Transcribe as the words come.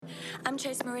I'm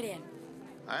Chase Meridian.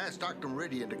 I asked Dr.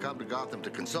 Meridian to come to Gotham to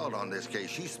consult on this case.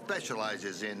 She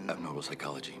specializes in... abnormal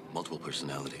psychology, multiple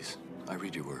personalities. I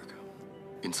read your work.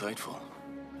 Insightful.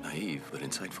 Naive, but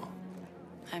insightful.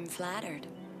 I'm flattered.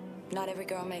 Not every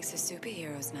girl makes a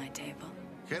superhero's night table.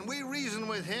 Can we reason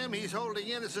with him? He's holding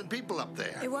innocent people up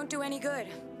there. It won't do any good.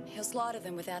 He'll slaughter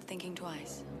them without thinking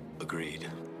twice. Agreed.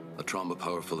 A trauma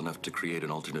powerful enough to create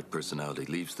an alternate personality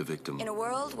leaves the victim... In a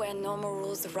world where normal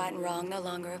rules of right and wrong no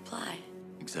longer apply.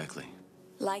 Exactly.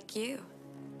 Like you.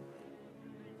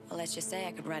 Well, let's just say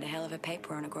I could write a hell of a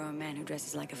paper on a grown man who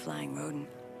dresses like a flying rodent.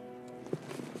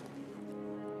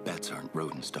 Bats aren't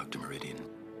rodents, Dr. Meridian.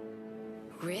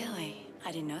 Really?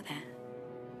 I didn't know that.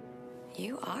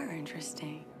 You are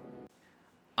interesting.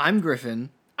 I'm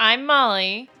Griffin. I'm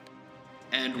Molly.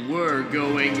 And we're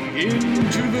going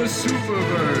into the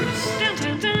Superverse. Dun,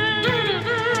 dun, dun, dun,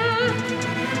 dun.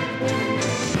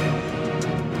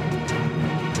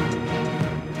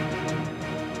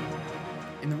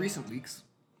 In the recent weeks,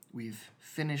 we've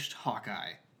finished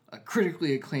Hawkeye, a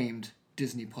critically acclaimed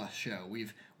Disney Plus show.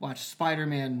 We've watched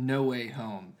Spider-Man No Way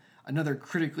Home, another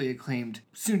critically acclaimed,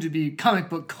 soon-to-be comic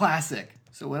book classic.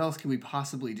 So what else can we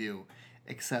possibly do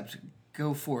except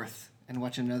go forth and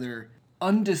watch another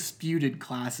undisputed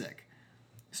classic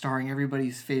starring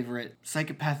everybody's favorite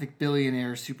psychopathic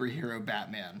billionaire superhero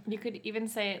Batman? You could even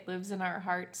say it lives in our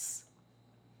hearts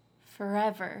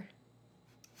forever.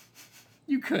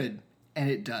 You could,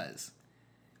 and it does.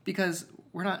 Because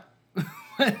we're not...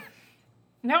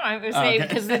 No, I was saying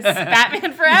because it's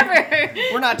Batman Forever.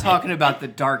 We're not talking about The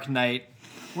Dark Knight.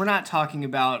 We're not talking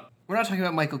about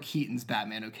Michael Keaton's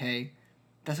Batman, okay?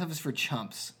 That stuff is for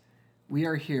chumps. We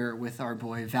are here with our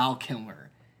boy Val Kilmer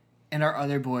and our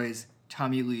other boys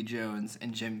Tommy Lee Jones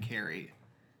and Jim Carrey.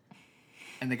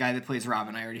 And the guy that plays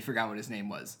Robin, I already forgot what his name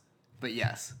was. But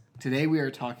yes, today we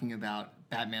are talking about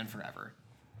Batman Forever.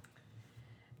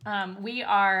 We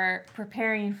are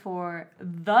preparing for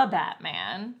The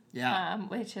Batman, Yeah.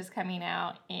 which is coming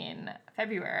out in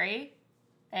February.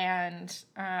 And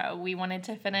we wanted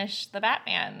to finish the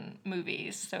Batman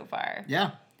movies so far.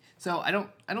 Yeah. So I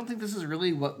don't think this is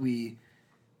really what we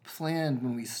planned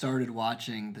when we started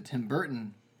watching the Tim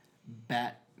Burton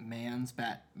Batman.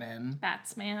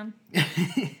 Batsman.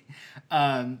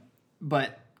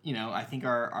 But, you know, I think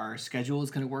our schedule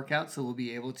is going to work out, so we'll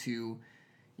be able to,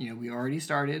 you know, we already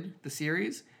started the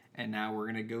series, and now we're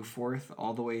going to go forth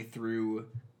all the way through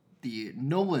the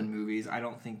Nolan movies. I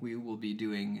don't think we will be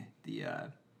doing the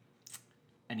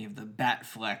any of the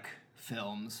Batfleck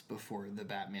films before the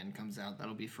Batman comes out.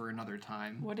 That'll be for another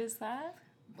time. What is that?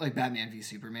 Like Batman v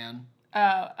Superman.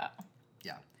 Oh.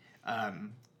 Yeah.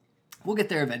 We'll get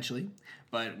there eventually,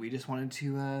 but we just wanted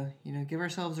to, give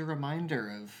ourselves a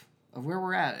reminder of where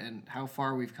we're at and how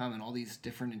far we've come and all these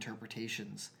different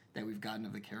interpretations that we've gotten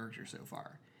of the character so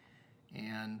far.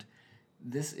 And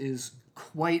this is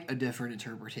quite a different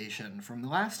interpretation from the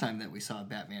last time that we saw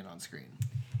Batman on screen.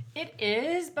 It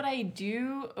is, but I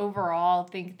do overall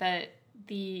think that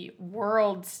the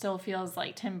world still feels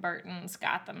like Tim Burton's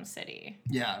Gotham City.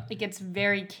 Yeah. Like, it's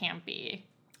very campy.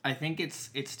 I think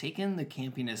it's taken the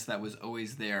campiness that was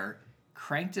always there,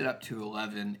 cranked it up to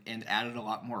 11, and added a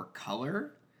lot more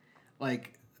color.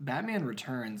 Like, Batman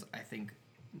Returns, I think,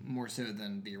 more so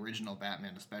than the original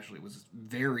Batman especially, was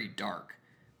very dark.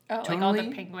 Oh, like all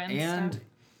the penguins and stuff?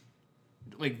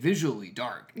 Like visually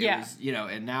dark. It yeah. was,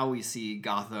 and now we see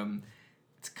Gotham,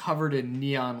 it's covered in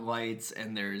neon lights,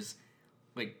 and there's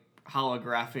like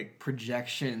holographic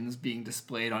projections being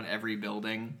displayed on every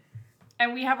building.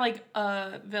 And we have like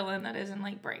a villain that isn't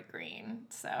like bright green,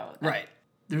 so right.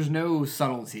 There's no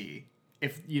subtlety.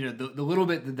 If the little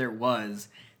bit that there was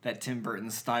that Tim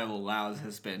Burton's style allows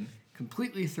has been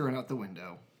completely thrown out the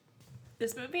window.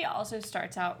 This movie also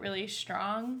starts out really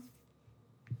strong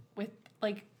with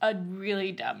like a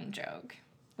really dumb joke,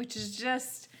 which is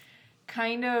just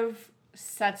kind of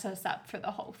sets us up for the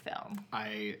whole film.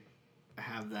 I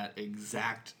have that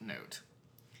exact note.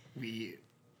 The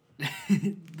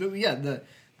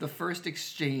first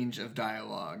exchange of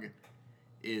dialogue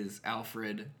is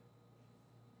Alfred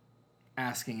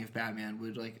asking if Batman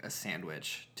would like a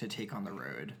sandwich to take on the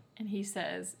road. And he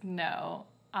says, "No,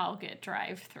 I'll get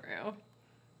drive-through."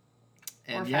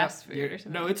 And or fast food or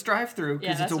something. No, it's drive-through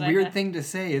because it's a weird thing to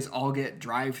say is I'll get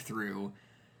drive-through.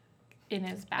 In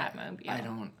his Batmobile. I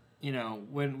don't,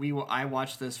 when I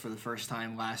watched this for the first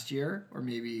time last year, or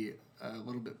maybe a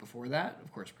little bit before that,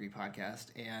 of course, pre-podcast,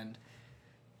 and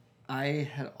I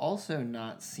had also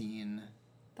not seen...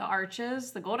 The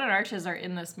arches, the golden arches are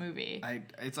in this movie.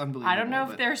 It's unbelievable. I don't know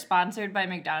if they're sponsored by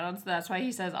McDonald's. That's why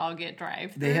he says, "I'll get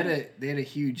drive-through." They had a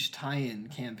huge tie-in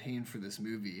campaign for this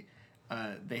movie.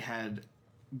 they had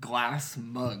glass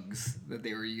mugs that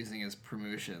they were using as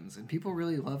promotions, and people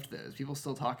really loved those. People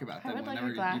still talk about them whenever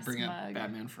you bring up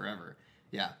Batman Forever.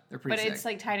 Yeah, they're pretty sick. But it's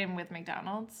like tied in with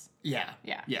McDonald's. Yeah.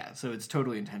 So it's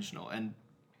totally intentional, and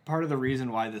part of the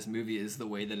reason why this movie is the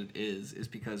way that it is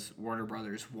because Warner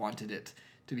Brothers wanted it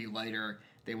to be lighter.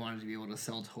 They wanted to be able to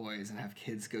sell toys and have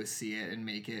kids go see it and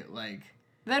make it like.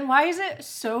 Then why is it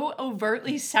so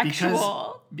overtly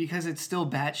sexual? Because it's still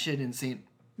batshit insane.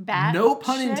 No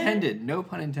pun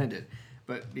intended.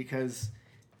 But because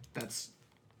that's,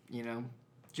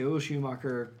 Joel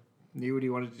Schumacher knew what he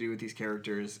wanted to do with these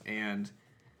characters, and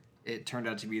it turned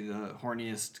out to be the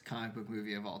horniest comic book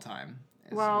movie of all time.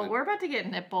 Well, we're about to get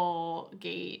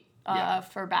Nipplegate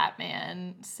for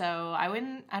Batman, so I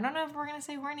don't know if we're gonna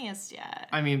say horniest yet.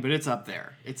 I mean, but it's up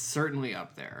there. It's certainly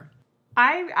up there.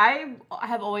 I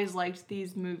have always liked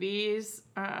these movies,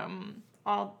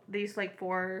 all these like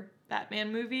 4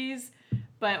 Batman movies,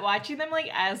 but watching them like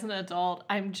as an adult,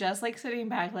 I'm just like sitting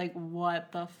back like,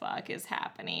 what the fuck is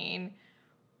happening?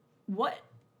 What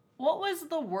was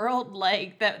the world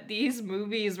like that these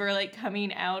movies were like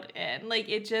coming out in? Like,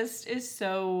 it just is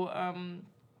so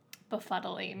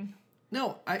befuddling.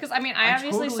 No, because I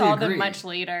obviously totally saw agree. them much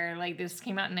later. Like, this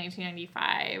came out in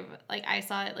 1995. Like, I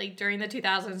saw it like during the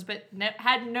 2000s, but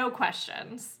had no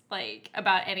questions like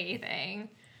about anything.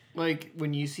 Like,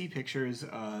 when you see pictures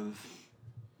of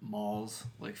malls,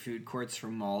 like food courts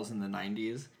from malls in the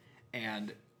 90s,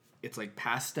 and it's like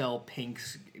pastel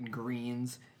pinks and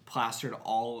greens plastered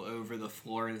all over the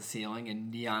floor and the ceiling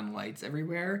and neon lights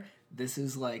everywhere, this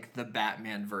is like the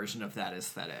Batman version of that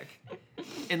aesthetic.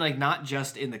 And like, not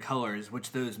just in the colors,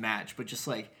 which those match, but just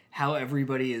like how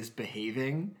everybody is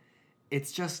behaving.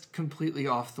 It's just completely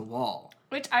off the wall.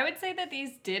 Which I would say that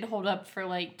these did hold up for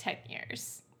like 10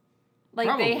 years. Like,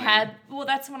 Probably. they had, well,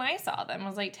 that's when I saw them. It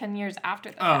was like 10 years after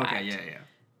the fact. Oh, okay, yeah.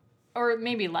 Or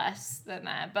maybe less than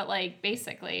that, but like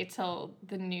basically till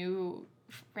the new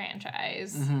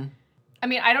franchise. Mm-hmm. I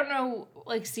mean, I don't know,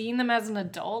 like, seeing them as an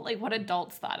adult, like, what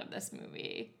adults thought of this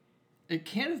movie. It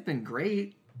can't have been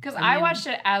great. Because I watched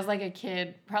it as, like, a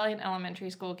kid, probably an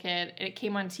elementary school kid. It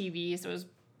came on TV, so it was,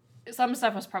 some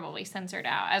stuff was probably censored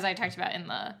out, as I talked about in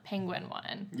the Penguin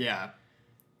one. Yeah.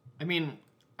 I mean,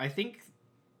 I think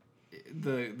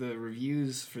the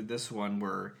reviews for this one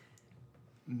were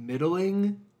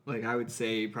middling. Like, I would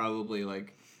say probably,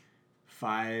 like,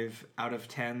 5 out of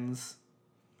 10s.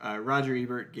 Roger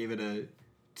Ebert gave it a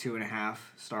 2.5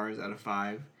 stars out of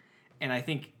 5. And I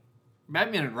think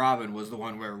Batman and Robin was the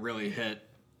one where it really hit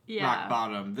rock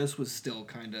bottom. This was still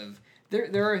kind of...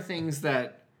 There are things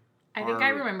that I think I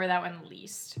remember that one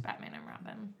least, Batman and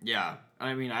Robin. Yeah.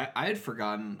 I mean, I had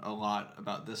forgotten a lot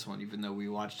about this one, even though we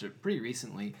watched it pretty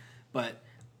recently. But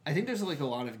I think there's, like, a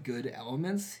lot of good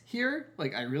elements here.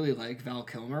 Like, I really like Val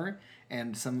Kilmer,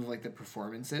 and some of, like, the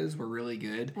performances were really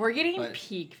good. We're getting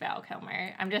peak Val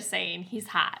Kilmer. I'm just saying, he's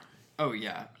hot. Oh,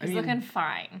 yeah. He's looking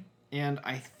fine. And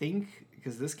I think,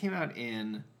 because this came out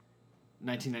in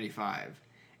 1995,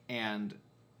 and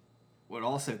what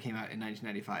also came out in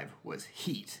 1995 was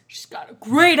Heat. She's got a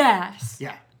great ass.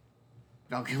 Yeah.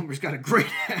 Val Kilmer's got a great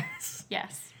ass.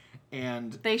 Yes.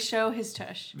 And they show his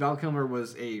tush. Val Kilmer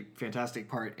was a fantastic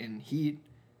part in Heat,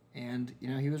 and,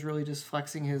 he was really just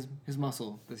flexing his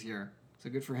muscle this year. So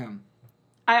good for him.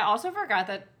 I also forgot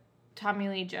that Tommy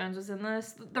Lee Jones was in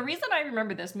this. The reason I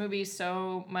remember this movie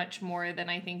so much more than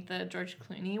I think the George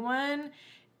Clooney one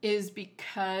is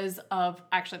because of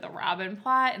actually the Robin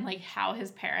plot and, like, how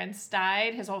his parents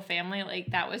died, his whole family.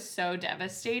 Like, that was so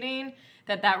devastating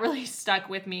that really stuck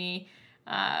with me.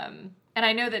 And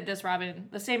I know that this Robin,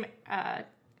 the same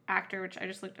actor, which I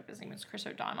just looked up, his name is Chris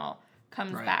O'Donnell,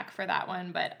 comes back for that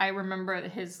one. But I remember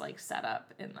his, like,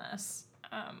 setup in this.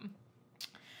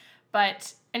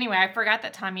 But anyway, I forgot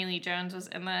that Tommy Lee Jones was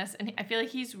in this, and I feel like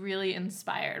he's really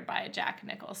inspired by Jack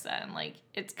Nicholson. Like,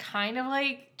 it's kind of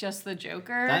like just the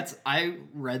Joker. I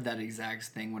read that exact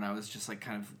thing when I was just, like,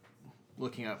 kind of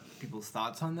looking up people's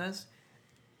thoughts on this.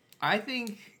 I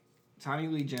think Tommy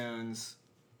Lee Jones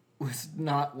was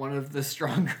not one of the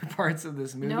stronger parts of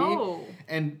this movie. No.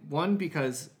 And one,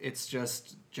 because it's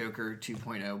just Joker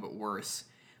 2.0, but worse.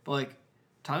 But, like,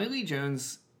 Tommy Lee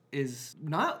Jones this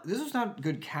was not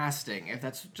good casting, if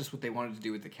that's just what they wanted to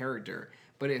do with the character.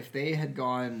 But if they had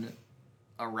gone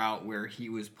a route where he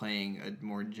was playing a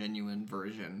more genuine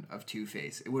version of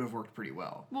Two-Face, it would have worked pretty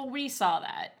well. Well, we saw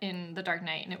that in The Dark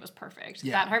Knight, and it was perfect.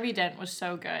 Yeah. That Harvey Dent was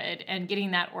so good, and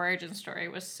getting that origin story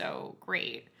was so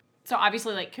great. So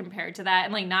obviously, like, compared to that,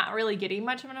 and, like, not really getting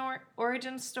much of an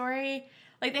origin story,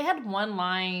 like, they had one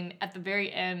line at the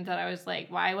very end that I was like,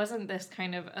 why wasn't this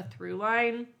kind of a through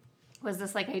line? was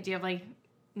this like idea of like,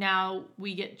 now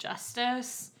we get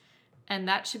justice, and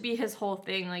that should be his whole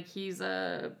thing. Like, he's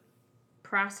a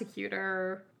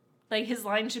prosecutor. Like, his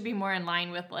line should be more in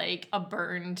line with like a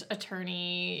burned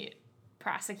attorney,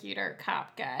 prosecutor,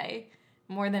 cop guy,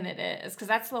 more than it is, because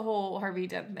that's the whole Harvey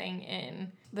Dent thing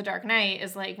in The Dark Knight,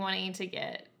 is like wanting to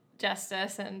get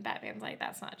justice, and Batman's like,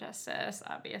 that's not justice,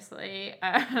 obviously.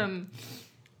 I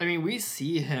mean, we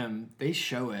see him, they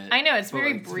show it. I know, it's but,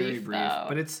 very like, brief, though.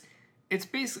 But it's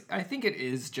basically, I think it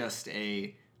is just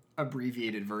a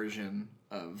abbreviated version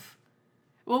of...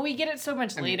 Well, we get it so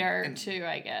much later, too,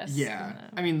 I guess. Yeah.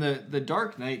 I mean, the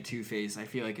Dark Knight Two-Face, I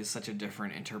feel like, is such a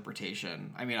different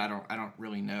interpretation. I mean, I don't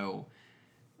really know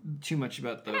too much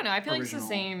about the I don't know, I feel original. like it's the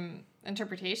same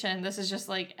interpretation. This is just,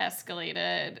 like,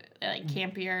 escalated, like,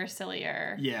 campier,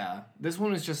 sillier. Yeah. This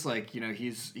one is just, like, you know,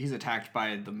 he's attacked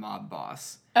by the mob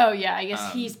boss. Oh, yeah, I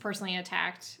guess he's personally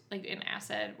attacked, like, in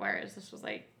acid, whereas this was,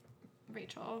 like,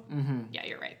 Rachel. Mm-hmm. Yeah,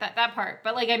 you're right. That part.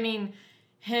 But, like, I mean,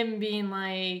 him being,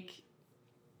 like...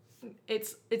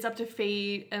 It's up to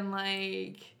fate, and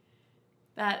like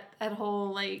that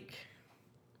whole like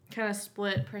kind of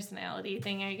split personality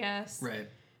thing, I guess. Right.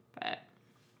 But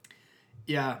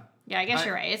yeah, I guess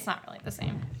you're right. It's not really the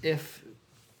same. If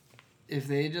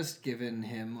they had just given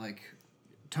him like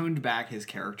toned back his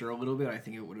character a little bit, I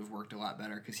think it would have worked a lot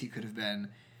better, because he could have been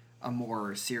a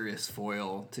more serious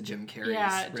foil to Jim Carrey's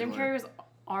Yeah, Riddler. Jim Carrey was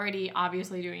already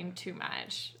obviously doing too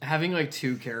much. Having like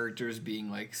two characters being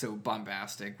like so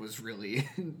bombastic was really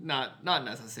not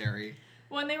necessary.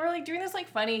 When they were like doing this like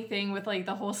funny thing with like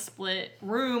the whole split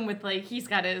room with like he's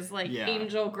got his like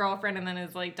angel girlfriend and then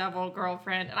his like devil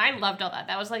girlfriend, and I loved all that.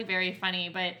 That was like very funny,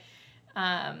 but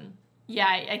yeah,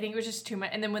 I think it was just too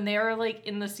much. And then when they were like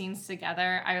in the scenes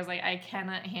together, I was like, I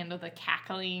cannot handle the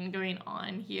cackling going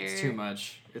on here. It's too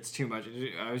much.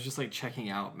 I was just like checking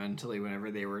out mentally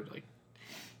whenever they were like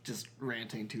just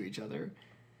ranting to each other.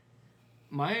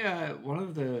 My one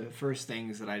of the first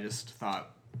things that I just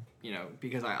thought, you know,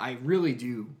 because I really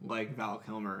do like Val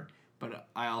Kilmer, but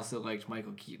I also liked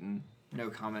Michael Keaton. No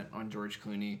comment on George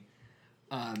Clooney.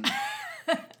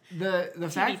 The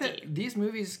fact that these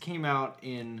movies came out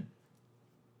in,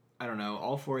 I don't know,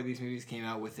 all four of these movies came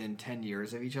out within 10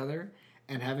 years of each other,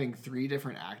 and having three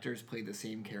different actors play the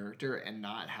same character and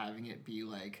not having it be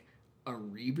like a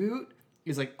reboot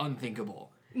is like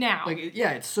unthinkable. Now, like,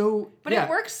 it's so... But it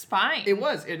works fine. It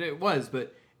was,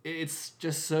 but it's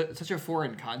just such a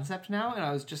foreign concept now, and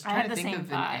I was just trying to think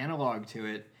of an analog to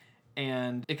it,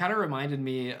 and it kind of reminded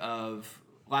me of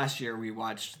last year we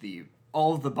watched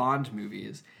all of the Bond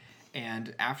movies,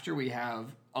 and after we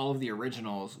have all of the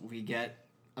originals, we get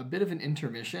a bit of an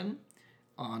intermission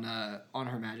on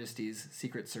Her Majesty's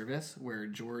Secret Service, where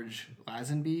George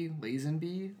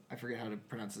Lazenby, I forget how to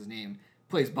pronounce his name,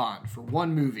 plays Bond for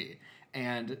one movie.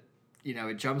 And, you know,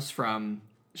 it jumps from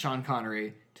Sean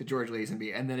Connery to George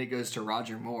Lazenby, and then it goes to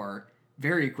Roger Moore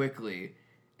very quickly.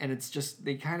 And it's just,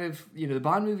 they kind of, you know, the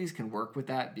Bond movies can work with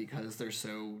that because they're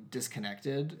so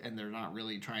disconnected, and they're not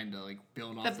really trying to, like,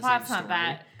 build off the same story. The plot's not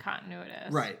that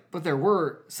continuous. Right. But there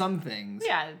were some things.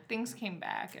 Yeah, things came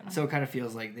back. So it kind of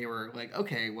feels like they were like,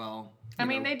 okay, well... I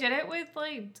mean, they did it with,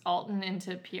 like, Alton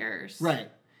into Pierce.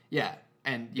 Right. Yeah.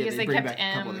 And, yeah, because they bring back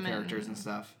M a couple of the characters and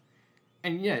stuff.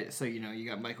 And yeah, so, you know, you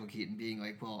got Michael Keaton being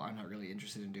like, well, I'm not really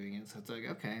interested in doing it. So it's like,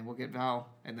 okay, we'll get Val.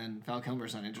 And then Val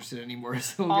Kilmer's not interested anymore,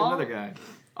 so we'll get another guy.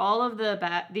 All of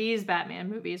these Batman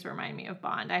movies remind me of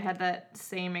Bond. I had that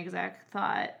same exact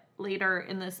thought later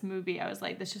in this movie. I was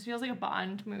like, this just feels like a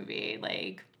Bond movie,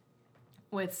 like,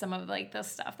 with some of, like, the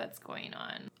stuff that's going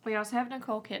on. We also have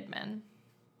Nicole Kidman.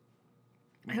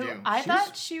 I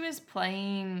thought she was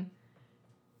playing...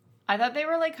 I thought they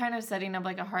were, like, kind of setting up,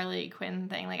 like, a Harley Quinn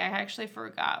thing. Like, I actually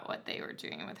forgot what they were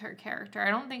doing with her character.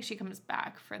 I don't think she comes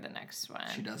back for the next one.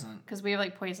 She doesn't. Because we have,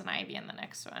 like, Poison Ivy in the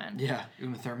next one. Yeah,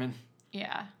 Uma Thurman.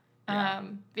 Yeah.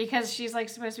 Because she's, like,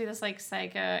 supposed to be this, like,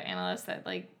 psychoanalyst that,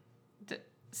 like,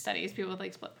 studies people with,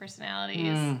 like, split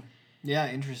personalities. Yeah,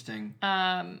 interesting.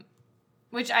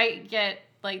 Which I get,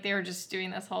 like, they were just doing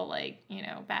this whole, like, you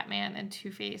know, Batman and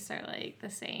Two-Face are, like, the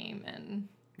same and...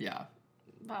 Yeah.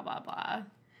 Blah, blah, blah.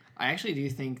 I actually do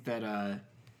think that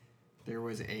there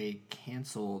was a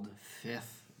canceled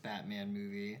fifth Batman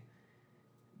movie,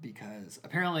 because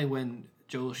apparently when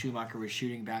Joel Schumacher was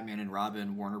shooting Batman and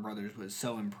Robin, Warner Brothers was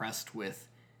so impressed with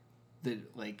the,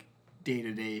 like,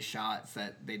 day-to-day shots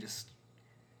that they just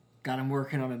got him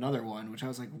working on another one, which I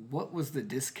was like, what was the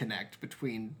disconnect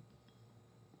between,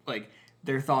 like,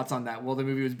 their thoughts on that while the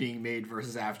movie was being made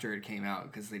versus after it came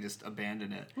out, because they just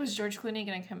abandoned it. Was George Clooney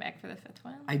going to come back for the fifth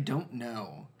one? I don't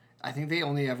know. I think they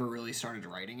only ever really started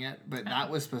writing it, but that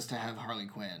was supposed to have Harley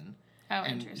Quinn.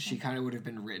 and interesting. she kind of would have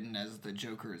been written as the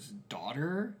Joker's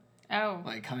daughter, Oh.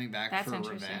 like coming back That's for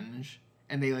interesting. revenge.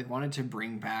 And they like wanted to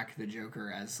bring back the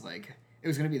Joker as like it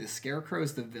was going to be the Scarecrow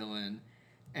as the villain,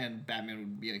 and Batman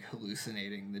would be like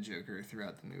hallucinating the Joker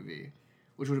throughout the movie,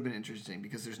 which would have been interesting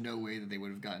because there's no way that they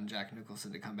would have gotten Jack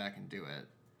Nicholson to come back and do it.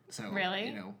 So Really?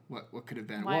 you know what could have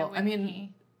been? Why well, I wouldn't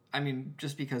mean, he?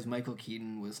 just because Michael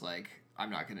Keaton was like, I'm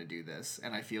not going to do this,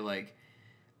 and I feel like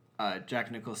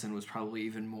Jack Nicholson was probably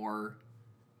even more,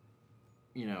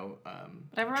 But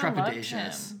everyone loved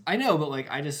trepidatious. him. I know, but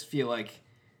like I just feel like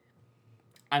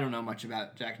I don't know much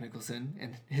about Jack Nicholson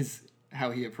and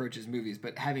how he approaches movies,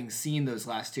 but having seen those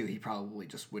last two, he probably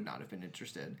just would not have been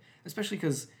interested. Especially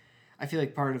because I feel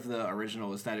like part of the original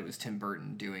was that it was Tim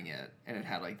Burton doing it, and it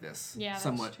had like this That's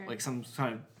somewhat true. like some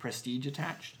kind of prestige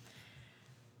attached.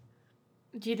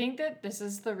 Do you think that this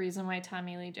is the reason why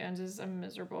Tommy Lee Jones is a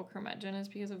miserable curmudgeon is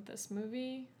because of this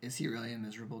movie? Is he really a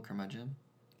miserable curmudgeon?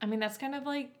 I mean, that's kind of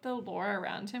like the lore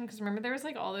around him. Because remember, there was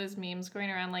like all those memes going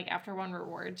around like after one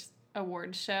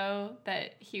award show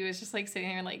that he was just like sitting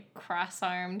there like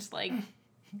cross-armed, like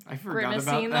I forgot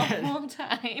grimacing about the that. whole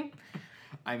time.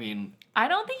 I mean, I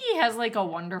don't think he has like a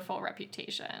wonderful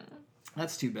reputation.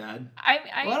 that's too bad.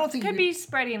 I don't think could you- be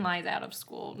spreading lies out of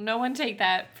school. No one take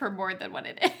that for more than what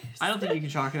it is. I don't think you can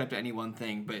chalk it up to any one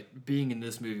thing, but being in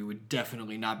this movie would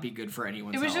definitely not be good for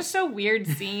anyone's It was health. just so weird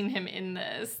seeing him in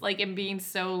this, like, and being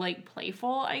so, like,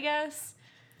 playful, I guess.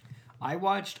 I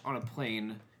watched on a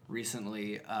plane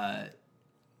recently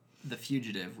The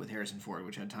Fugitive with Harrison Ford,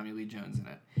 which had Tommy Lee Jones in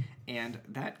it. And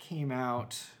that came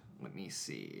out, let me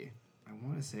see, I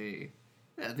want to say,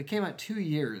 that came out 2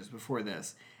 years before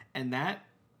this. And that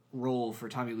role for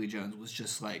Tommy Lee Jones was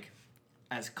just, like,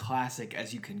 as classic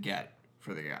as you can get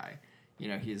for the guy. You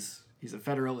know, he's a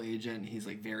federal agent. He's,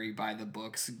 like, very by the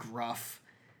books, gruff.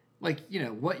 Like, you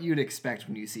know, what you'd expect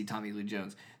when you see Tommy Lee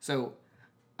Jones. So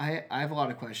I have a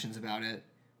lot of questions about it.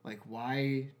 Like,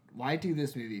 why do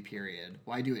this movie, period?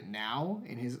 Why do it now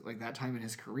in his, like, that time in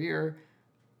his career?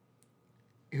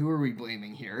 Who are we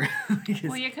blaming here?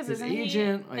 Well, yeah, because his isn't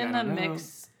agent, he like, in I the don't know.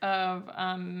 mix of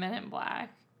Men in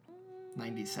Black?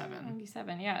 97.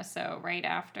 97, yeah, so right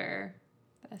after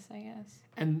this, I guess.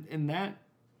 And that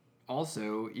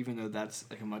also, even though that's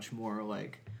like a much more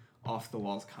like off the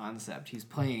walls concept, he's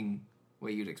playing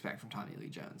what you'd expect from Tommy Lee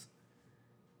Jones.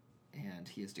 And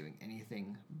he is doing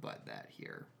anything but that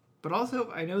here. But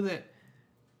also, I know that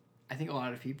I think a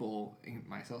lot of people,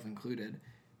 myself included,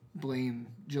 blame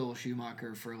Joel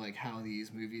Schumacher for like how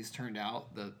these movies turned out,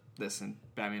 this and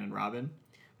Batman and Robin.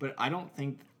 But I don't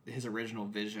think his original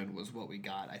vision was what we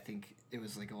got. I think it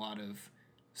was like a lot of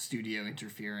studio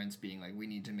interference being like, we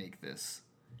need to make this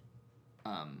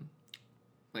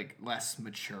like less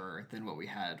mature than what we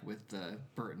had with the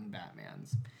Burton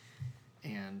Batmans.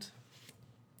 And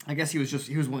I guess he was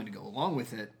willing to go along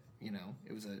with it. You know,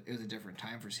 it was a different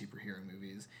time for superhero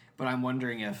movies. But I'm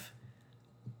wondering if,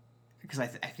 because I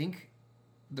think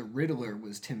the Riddler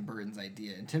was Tim Burton's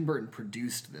idea, and Tim Burton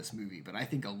produced this movie, but I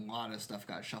think a lot of stuff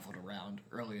got shuffled around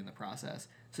early in the process.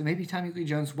 So maybe Tommy Lee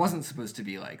Jones wasn't supposed to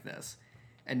be like this.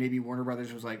 And maybe Warner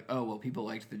Brothers was like, oh, well, people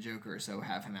liked the Joker, so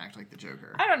have him act like the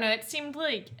Joker. I don't know, it seemed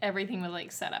like everything was,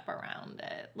 like, set up around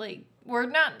it. Like, we're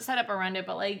not set up around it,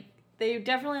 but, like, they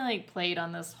definitely, like, played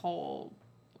on this whole,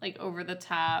 like,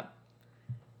 over-the-top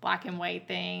black and white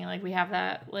thing. Like, we have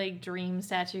that, like, dream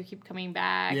statue keep coming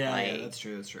back. Yeah, like, yeah, that's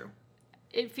true.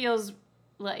 It feels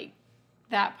like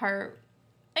that part,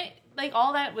 like, all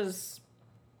of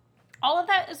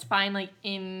that is fine, like,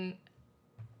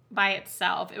 by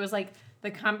itself. It was, like, the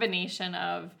combination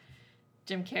of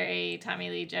Jim Carrey,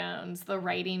 Tommy Lee Jones, the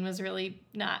writing was really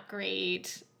not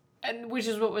great, and which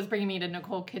is what was bringing me to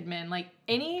Nicole Kidman. Like,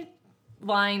 any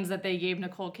lines that they gave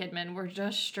Nicole Kidman were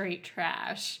just straight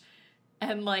trash.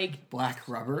 And, like, Black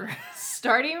Rubber.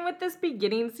 starting with this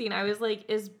beginning scene, I was like,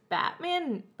 is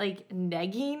Batman, like,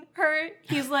 negging her?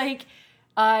 He's like,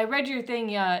 I read your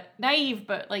thing, naive,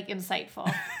 but, like,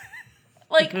 insightful.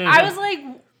 Like, I was like,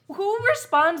 who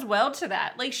responds well to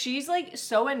that? Like, she's, like,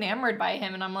 so enamored by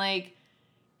him, and I'm like,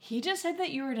 he just said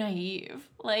that you were naive.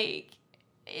 Like,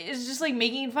 it's just, like,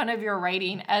 making fun of your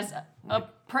writing as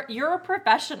you're a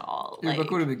professional. Your like, book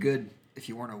would have been good if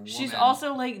you weren't a woman. she's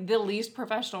also, like, the least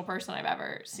professional person I've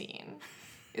ever seen.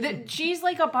 She's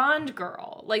like a Bond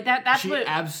girl. Like, that's she what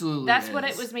absolutely that's is. what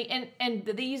it was. And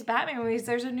these Batman movies,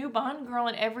 there's a new Bond girl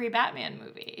in every Batman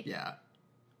movie. Yeah.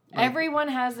 Everyone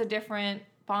has a different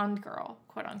Bond girl,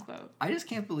 quote unquote. I just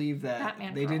can't believe that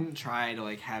Batman they girl. didn't try to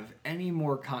like have any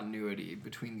more continuity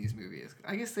between these movies.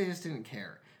 I guess they just didn't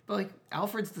care. But like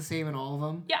Alfred's the same in all of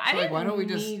them. Yeah, so, I like, didn't why don't we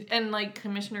just? need, and like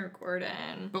Commissioner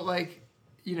Gordon. But like,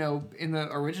 you know, in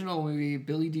the original movie,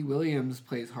 Billy D. Williams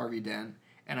plays Harvey Dent,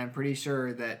 and I'm pretty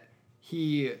sure that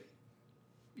he,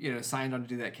 you know, signed on to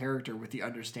do that character with the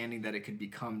understanding that it could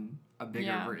become a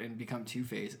bigger and become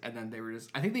Two-Face, and then they were just,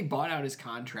 I think they bought out his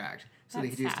contract so they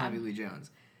could use Tommy Lee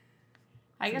Jones.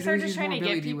 I guess they're just trying to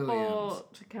get people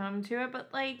to come to it, but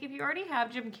like, if you already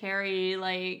have Jim Carrey,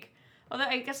 like, although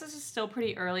I guess this is still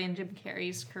pretty early in Jim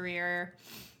Carrey's career.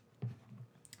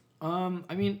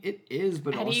 I mean, it is,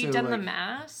 but had also, he done like, The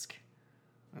Mask?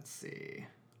 Let's see.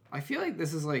 I feel like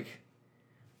this is like,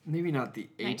 maybe not the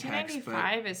apex,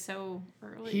 1995 is so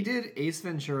early. He did Ace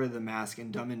Ventura, The Mask,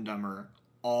 and Dumb and Dumber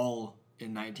all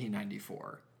in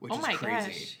 1994, which is crazy. Oh my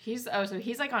gosh. So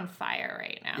he's like on fire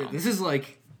right now. Yeah, this is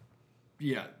like,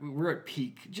 yeah, we're at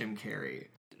peak Jim Carrey.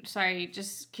 Sorry,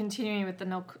 just continuing with the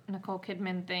Nicole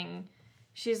Kidman thing.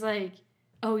 She's like,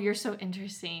 oh, you're so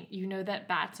interesting. You know that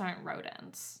bats aren't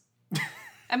rodents.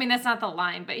 I mean, that's not the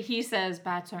line, but he says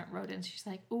bats aren't rodents. She's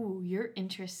like, ooh, you're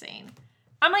interesting.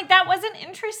 I'm like, that wasn't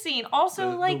interesting.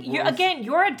 Also,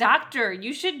 you're a doctor.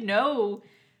 You should know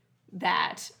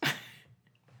that.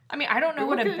 I mean, I don't know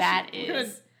what a bat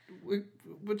is.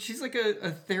 But she's like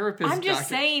a therapist. I'm just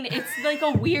saying, it's like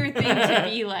a weird thing to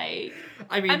be like.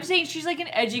 I mean, I'm saying she's like an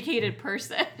educated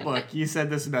person. Look, you said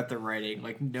this about the writing.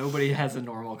 Like, nobody has a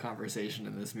normal conversation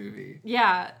in this movie.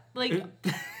 Yeah, like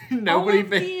nobody. All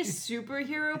of these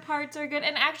superhero parts are good,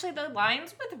 and actually, the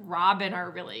lines with Robin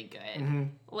are really good. Mm-hmm.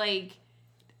 Like,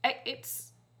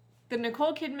 it's the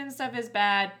Nicole Kidman stuff is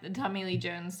bad. The Tommy Lee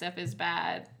Jones stuff is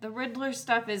bad. The Riddler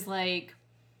stuff is like.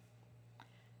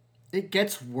 It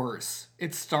gets worse.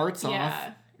 It starts off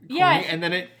corny, and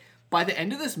then by the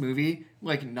end of this movie,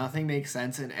 like, nothing makes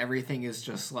sense and everything is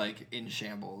just like in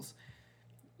shambles.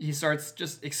 He starts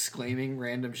just exclaiming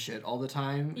random shit all the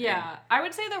time. Yeah, I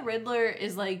would say the Riddler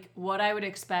is like what I would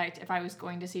expect if I was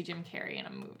going to see Jim Carrey in a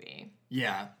movie.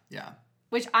 Yeah, yeah.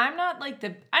 Which I'm not like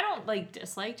I don't like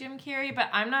dislike Jim Carrey, but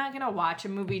I'm not gonna watch a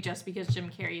movie just because Jim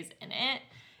Carrey's in it,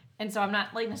 and so I'm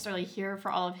not like necessarily here for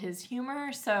all of his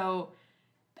humor. So.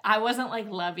 I wasn't, like,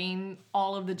 loving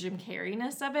all of the Jim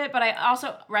Carrey-ness of it, but I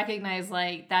also recognize,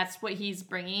 like, that's what he's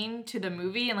bringing to the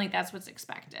movie, and, like, that's what's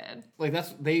expected. Like,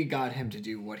 they got him to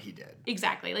do what he did.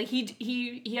 Exactly. Like,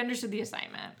 he understood the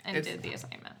assignment and did the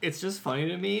assignment. It's just funny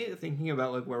to me, thinking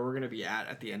about, like, where we're going to be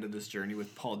at the end of this journey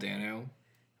with Paul Dano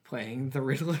playing the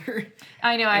Riddler.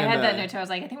 I know, I had that note too. I was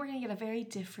like, I think we're going to get a very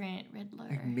different Riddler.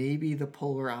 Like, maybe the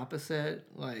polar opposite.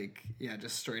 Like, yeah,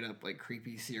 just straight up, like,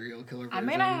 creepy serial killer version. I'm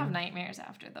going to have nightmares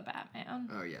after the Batman.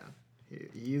 Oh, yeah.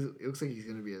 It looks like he's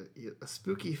going to be a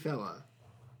spooky fella.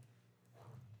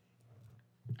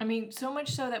 I mean, so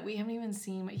much so that we haven't even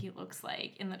seen what he looks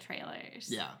like in the trailers.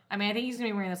 Yeah. I mean, I think he's going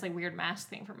to be wearing this, like, weird mask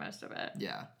thing for most of it.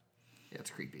 Yeah. Yeah, it's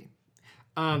creepy.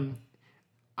 Paul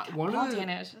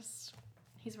Dano is just...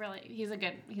 He's a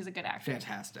good actor.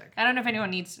 Fantastic. I don't know if anyone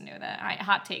needs to know that.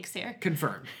 Hot takes here.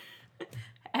 Confirmed.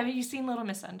 Have you seen Little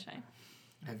Miss Sunshine?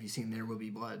 Have you seen There Will Be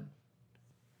Blood?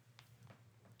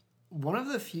 One of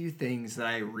the few things that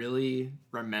I really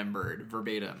remembered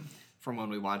verbatim from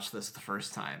when we watched this the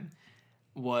first time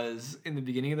was in the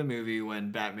beginning of the movie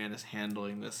when Batman is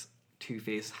handling this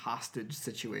Two-Face hostage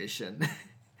situation.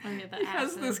 He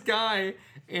has this guy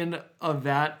in a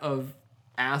vat of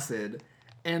acid.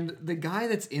 And the guy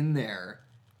that's in there...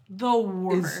 The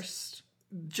worst.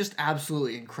 Just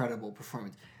absolutely incredible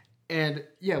performance. And,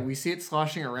 yeah, we see it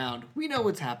sloshing around. We know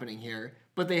what's happening here.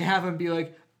 But they have him be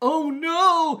like, oh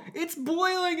no! It's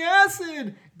boiling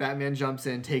acid! Batman jumps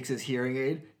in, takes his hearing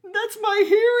aid. That's my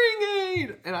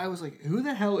hearing aid! And I was like, who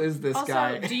the hell is this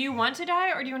guy? Also, do you want to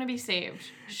die or do you want to be saved?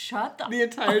 Shut the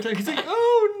entire time. He's like,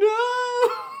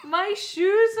 oh no! My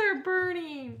shoes are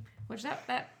burning! Which,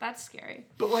 that's scary.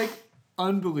 But, like...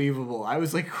 Unbelievable. I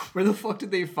was like, where the fuck did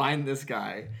they find this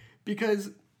guy? Because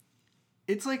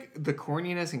it's like the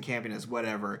corniness and campiness,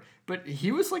 whatever, but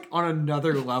he was like on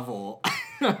another level.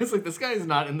 I was like, this guy is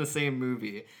not in the same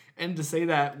movie. And to say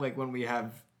that, like, when we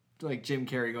have like Jim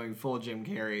Carrey going full Jim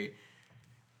Carrey,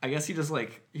 I guess he just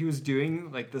like, he was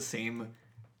doing like the same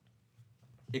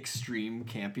extreme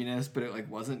campiness, but it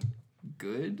like wasn't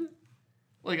good.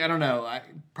 Like, I don't know.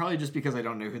 Probably just because I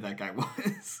don't know who that guy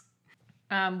was.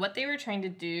 What they were trying to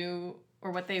do,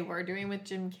 or what they were doing with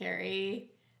Jim Carrey,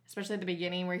 especially at the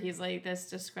beginning where he's like this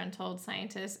disgruntled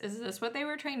scientist, is this what they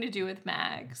were trying to do with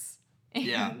Max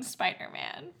in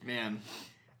Spider-Man? Man,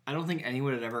 I don't think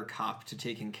anyone had ever copped to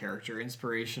taking character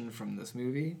inspiration from this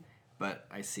movie, but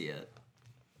I see it.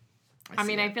 I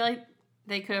feel like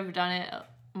they could have done it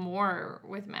more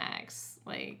with Max,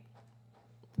 like,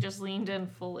 just leaned in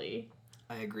fully.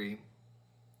 I agree.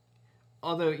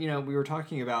 Although, you know, we were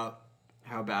talking about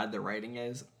how bad the writing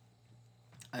is.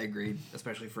 I agreed,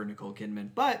 especially for Nicole Kidman.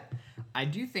 But I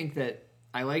do think that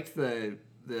I liked the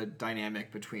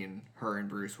dynamic between her and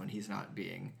Bruce when he's not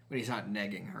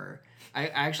negging her. I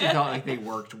actually felt like they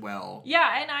worked well.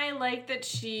 Yeah, and I like that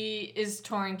she is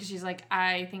torn because she's like,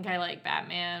 I think I like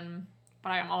Batman, but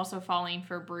I'm also falling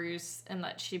for Bruce, and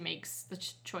that she makes the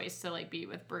choice to like be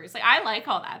with Bruce. Like, I like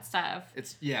all that stuff.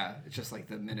 It's just like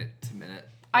the minute to minute.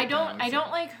 I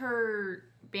don't like her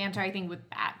banter, I think, with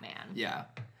Batman. Yeah.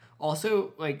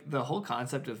 Also, like, the whole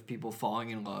concept of people falling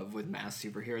in love with masked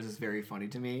superheroes is very funny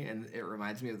to me, and it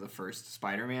reminds me of the first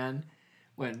Spider-Man,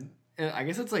 when, I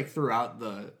guess it's, like, throughout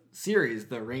the series,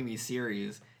 the Raimi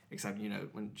series, except, you know,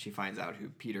 when she finds out who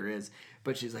Peter is,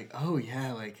 but she's like, oh,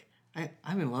 yeah, like,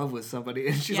 I'm in love with somebody,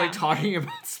 and she's, like, talking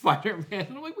about Spider-Man.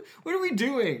 I'm like, what are we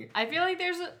doing? I feel like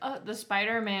there's the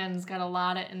Spider-Man's got a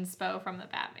lot of inspo from the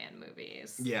Batman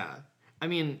movies. Yeah. I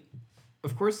mean,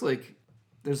 of course, like,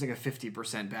 there's like a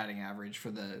 50% batting average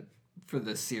for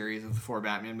the series of the 4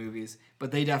 Batman movies, but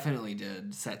they definitely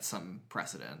did set some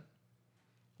precedent.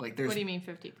 Like, there's, what do you mean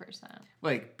 50%?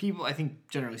 Like, people, I think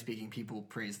generally speaking, people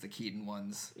praise the Keaton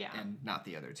ones and not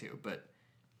the other two. But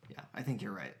yeah, I think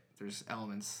you're right. There's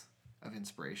elements of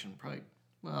inspiration, probably.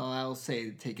 Well, I'll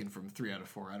say taken from 3 out of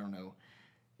 4. I don't know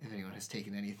if anyone has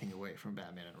taken anything away from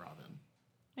Batman and Robin.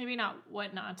 Maybe not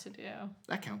what not to do.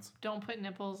 That counts. Don't put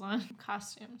nipples on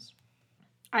costumes.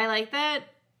 I like that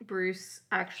Bruce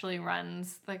actually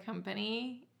runs the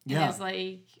company and is,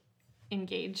 like,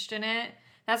 engaged in it.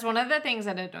 That's one of the things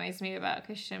that annoys me about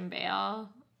Christian Bale,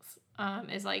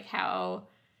 is, like, how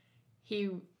he...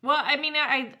 Well, I mean,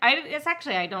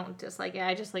 I don't dislike it.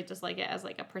 I just, like, dislike it as,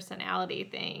 like, a personality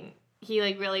thing. He,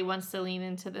 like, really wants to lean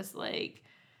into this, like,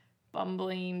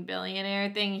 bumbling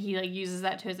billionaire thing. He, like, uses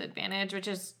that to his advantage, which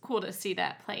is cool to see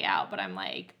that play out. But I'm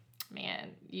like,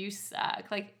 man, you suck.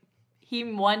 Like... He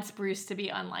wants Bruce to be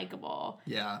unlikable.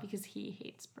 Yeah. Because he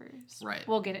hates Bruce. Right.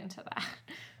 We'll get into that.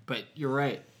 But you're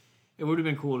right. It would have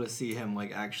been cool to see him,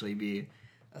 like, actually be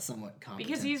a somewhat competent.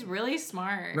 Because he's really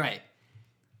smart. Right.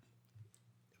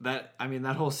 That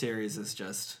whole series is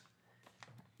just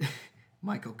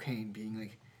Michael Caine being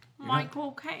like,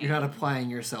 Michael Caine. You're not applying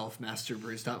yourself, Master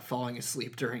Bruce, not falling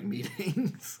asleep during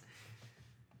meetings.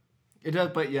 It does,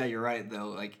 but yeah, you're right, though.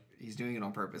 Like, he's doing it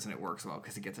on purpose, and it works well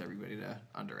because it gets everybody to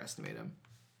underestimate him.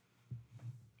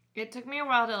 It took me a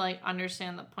while to, like,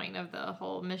 understand the point of the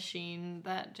whole machine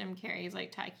that Jim Carrey's,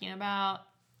 like, talking about.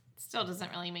 It still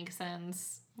doesn't really make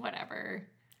sense. Whatever.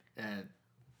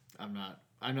 I'm not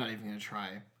even gonna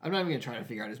try. I'm not even gonna try to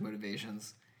figure out his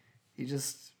motivations. He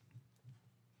just...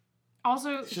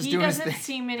 Also, he doesn't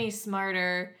seem any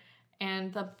smarter,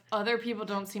 and the other people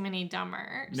don't seem any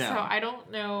dumber. No. So I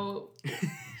don't know...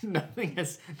 Nothing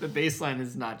has... The baseline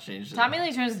has not changed. Tommy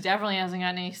Lee Jones definitely hasn't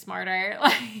gotten any smarter.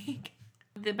 Like,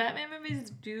 the Batman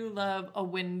movies do love a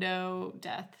window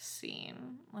death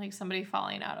scene. Like, somebody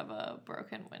falling out of a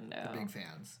broken window. They're big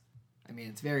fans. I mean,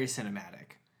 it's very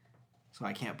cinematic. So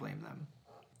I can't blame them.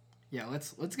 Yeah,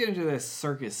 let's get into this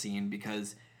circus scene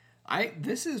because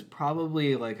this is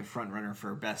probably like a front runner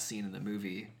for best scene in the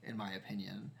movie, in my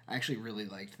opinion. I actually really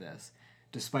liked this.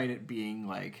 Despite it being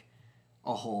like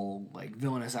a whole like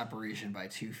villainous operation by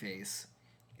Two-Face,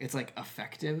 it's like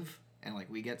effective and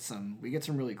like we get some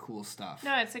really cool stuff.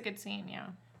 No, it's a good scene,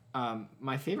 yeah.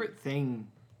 My favorite thing,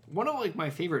 one of like my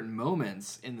favorite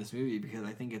moments in this movie, because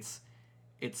I think it's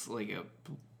like a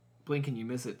blink and you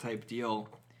miss it type deal,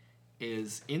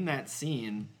 is in that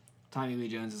scene Tommy Lee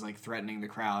Jones is like threatening the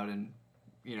crowd and,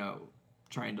 you know,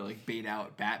 trying to like bait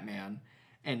out Batman.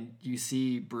 And you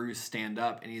see Bruce stand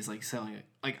up and he's like selling it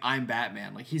like, I'm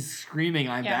Batman. Like he's screaming,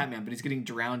 I'm Batman, but he's getting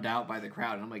drowned out by the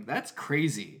crowd. And I'm like, that's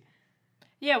crazy.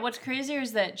 Yeah, what's crazier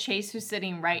is that Chase, who's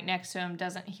sitting right next to him,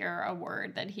 doesn't hear a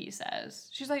word that he says.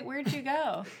 She's like, where'd you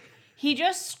go? He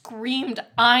just screamed,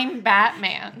 I'm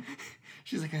Batman.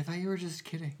 She's like, I thought you were just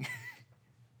kidding.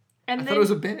 And I thought it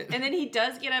was a bit. And then he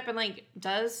does get up and like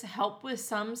does help with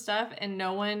some stuff, and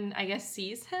no one, I guess,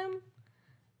 sees him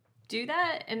do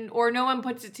that, or no one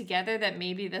puts it together that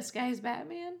maybe this guy's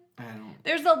Batman. I don't.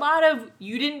 There's a lot of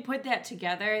you didn't put that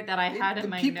together that I had in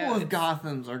my notes. The people of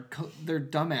Gotham they're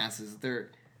dumbasses.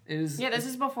 This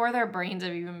is before their brains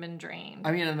have even been drained.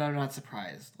 I mean, I'm not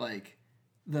surprised. Like,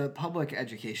 the public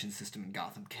education system in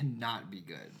Gotham cannot be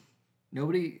good.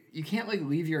 You can't like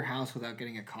leave your house without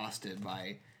getting accosted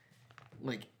by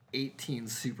like 18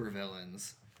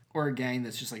 supervillains or a gang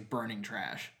that's just like burning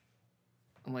trash.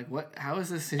 I'm like, what? How is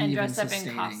this city even sustaining?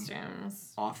 And dressed up in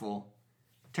costumes. Awful.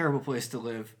 Terrible place to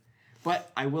live.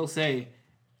 But I will say,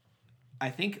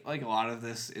 I think like a lot of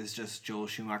this is just Joel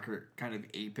Schumacher kind of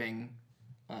aping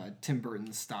Tim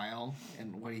Burton's style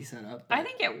and what he set up. I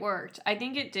think it worked. I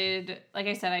think it did. Like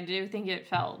I said, I do think it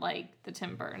felt like the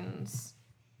Tim Burton's.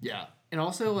 Yeah. And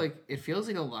also, like, it feels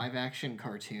like a live-action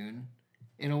cartoon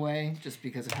in a way, just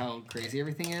because of how crazy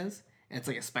everything is. And it's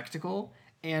like a spectacle.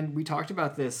 And we talked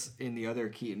about this in the other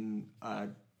Keaton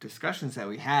discussions that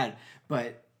we had,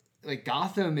 but, like,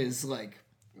 Gotham is, like,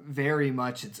 very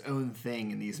much its own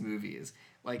thing in these movies.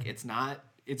 Like, it's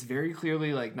very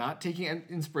clearly, like, not taking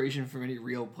inspiration from any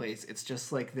real place. It's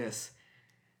just, like, this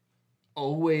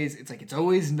it's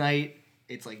always night.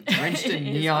 It's like drenched in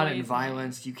neon and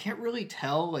violence. You can't really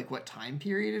tell like what time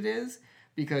period it is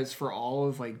because for all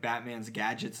of like Batman's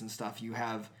gadgets and stuff, you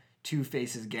have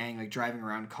Two-Face's gang like driving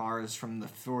around cars from the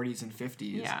 40s and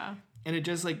 50s. Yeah. And it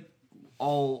just like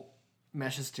all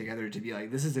meshes together to be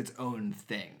like this is its own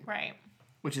thing. Right.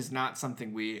 Which is not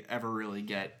something we ever really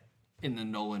get in the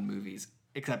Nolan movies,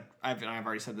 except I've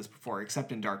already said this before,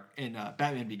 except in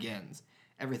Batman Begins.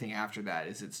 Everything after that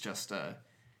it's just a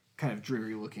kind of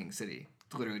dreary looking city.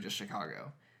 Literally just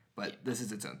Chicago, but this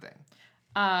is its own thing.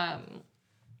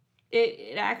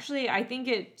 It actually, I think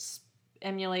it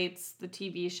emulates the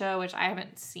TV show, which I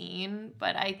haven't seen,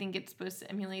 but I think it's supposed to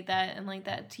emulate that. And like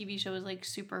that TV show is like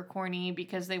super corny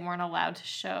because they weren't allowed to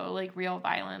show like real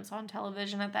violence on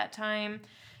television at that time.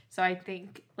 So I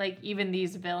think like even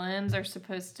these villains are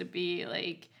supposed to be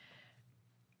like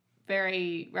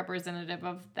very representative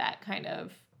of that kind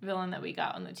of villain that we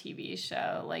got on the TV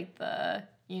show, like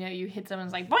you hit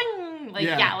someone's like boing, like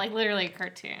yeah, like literally a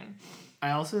cartoon.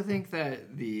 I also think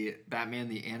that the Batman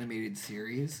the Animated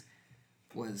Series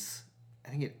I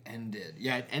think it ended.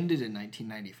 Yeah, it ended in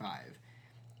 1995,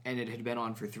 and it had been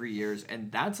on for 3 years, and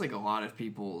that's like a lot of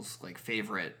people's like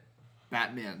favorite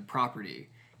Batman property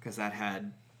because that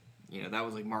had, that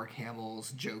was like Mark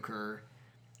Hamill's Joker,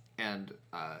 and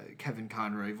Kevin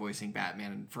Conroy voicing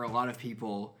Batman. And for a lot of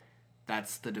people,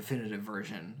 that's the definitive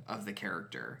version of the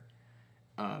character.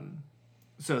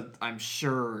 So I'm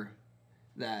sure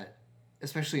that,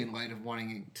 especially in light of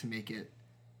wanting to make it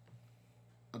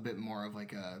a bit more of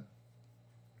like a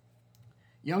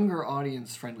younger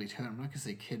audience friendly tone, I'm not going to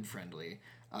say kid friendly,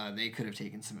 they could have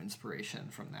taken some inspiration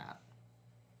from that.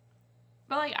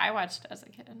 But like I watched it as a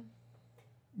kid.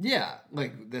 Yeah,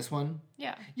 like this one.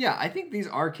 Yeah. Yeah, I think these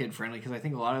are kid friendly because I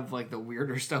think a lot of like the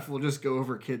weirder stuff will just go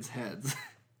over kids' heads.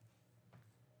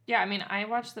 Yeah, I mean, I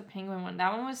watched the Penguin one.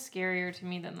 That one was scarier to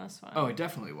me than this one. Oh, it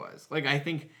definitely was. Like,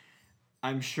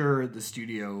 I'm sure the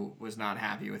studio was not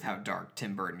happy with how dark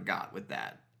Tim Burton got with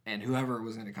that. And whoever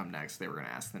was going to come next, they were going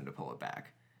to ask them to pull it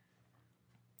back.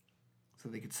 So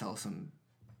they could sell some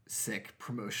sick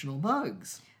promotional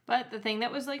mugs. But the thing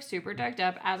that was, like, super dug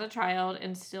up as a child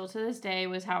and still to this day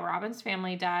was how Robin's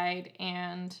family died,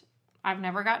 and I've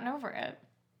never gotten over it.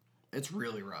 It's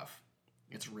really rough.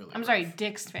 I'm sorry,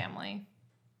 Dick's family.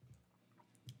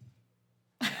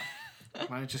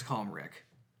 Why not just call him Rick?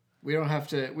 We don't have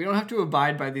to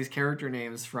abide by these character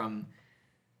names from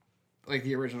like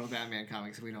the original Batman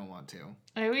comics if we don't want to.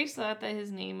 I always thought that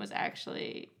his name was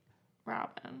actually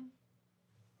Robin.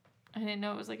 I didn't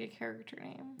know it was like a character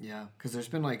name. Yeah, because there's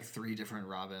been like 3 different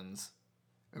Robins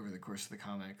over the course of the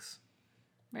comics.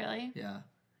 Really? Yeah.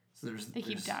 So they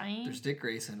keep dying? There's Dick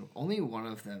Grayson. Only one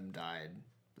of them died,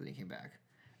 but then he came back.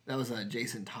 That was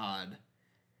Jason Todd.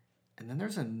 And then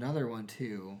there's another one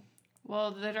too.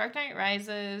 Well, The Dark Knight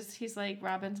Rises, he's like,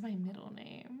 Robin's my middle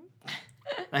name.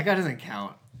 That guy doesn't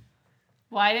count.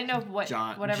 Well, I didn't know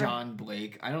whatever. John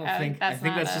Blake. I think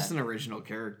that's just an original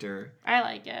character. I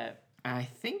like it. I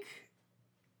think,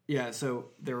 yeah. So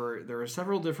there were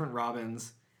several different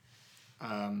Robins.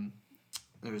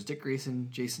 There was Dick Grayson,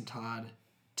 Jason Todd,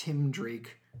 Tim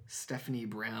Drake, Stephanie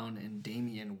Brown, and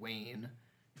Damian Wayne,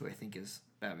 who I think is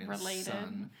Batman's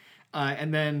son.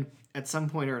 And then at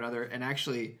some point or another, and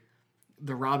actually,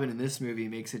 the Robin in this movie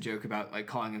makes a joke about like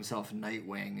calling himself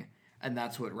Nightwing, and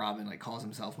that's what Robin like calls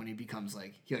himself when he becomes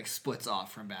like he like splits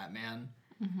off from Batman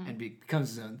and becomes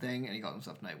his own thing, and he calls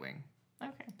himself Nightwing.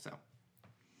 Okay, so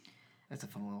that's a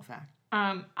fun little fact.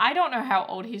 I don't know how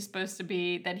old he's supposed to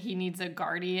be that he needs a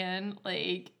guardian.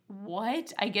 Like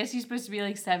what? I guess he's supposed to be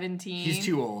like 17. He's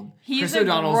too old. He's Chris a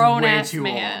grown-ass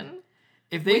man. Old.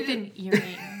 If they with an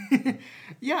earring.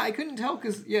 Yeah, I couldn't tell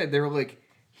because they were like.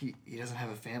 He doesn't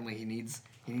have a family. He needs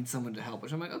someone to help.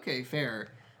 Which I'm like, okay, fair.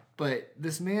 But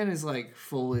this man is like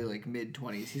fully like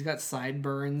mid-20s. He's got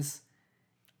sideburns.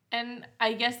 And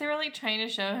I guess they were like trying to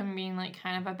show him being like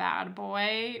kind of a bad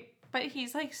boy, but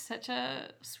he's like such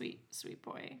a sweet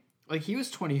boy. Like he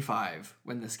was 25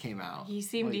 when this came out. He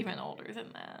seemed even older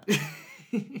than that.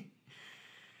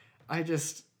 I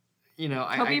just,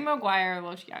 Tobey Maguire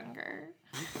looked younger.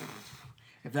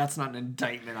 If that's not an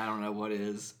indictment, I don't know what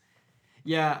is.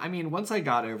 Yeah, I mean, once I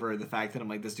got over the fact that I'm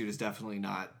like, this dude is definitely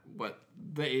not what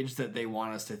the age that they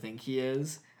want us to think he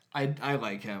is, I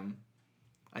like him.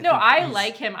 I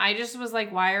like him. I just was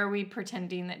like, why are we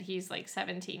pretending that he's like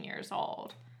 17 years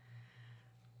old?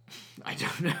 I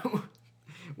don't know.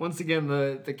 Once again,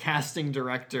 the casting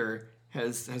director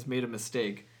has made a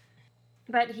mistake.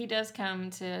 But he does come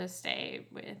to stay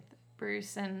with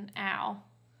Bruce and Al.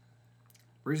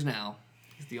 Bruce and Al.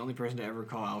 He's the only person to ever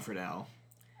call Alfred Al.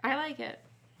 I like it.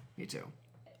 Me too.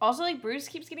 Also, like, Bruce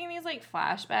keeps getting these, like,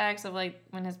 flashbacks of, like,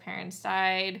 when his parents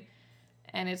died.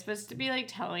 And it's supposed to be, like,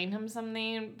 telling him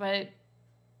something. But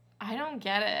I don't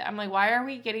get it. I'm like, why are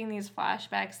we getting these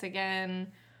flashbacks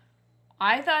again?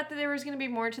 I thought that there was going to be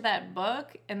more to that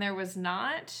book. And there was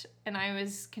not. And I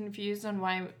was confused on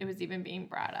why it was even being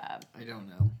brought up. I don't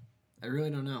know. I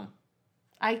really don't know.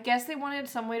 I guess they wanted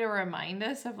some way to remind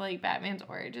us of, like, Batman's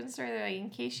origin story. They're like, in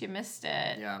case you missed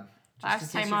it. Yeah.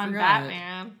 Last time on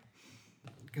Batman.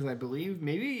 Because I believe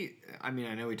I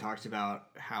know we talked about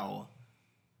how,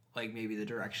 like, maybe the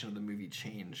direction of the movie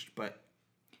changed, but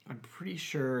I'm pretty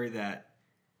sure that,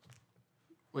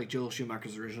 like, Joel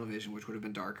Schumacher's original vision, which would have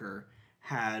been darker,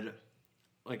 had,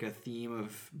 like, a theme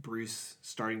of Bruce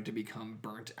starting to become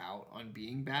burnt out on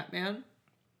being Batman.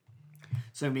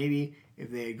 So maybe if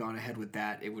they had gone ahead with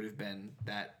that, it would have been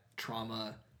that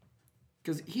trauma.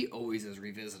 Because he always is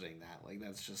revisiting that. Like,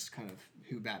 that's just kind of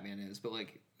who Batman is. But,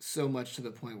 like, so much to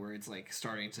the point where it's, like,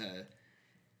 starting to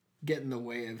get in the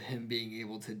way of him being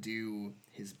able to do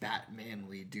his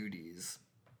Batmanly duties.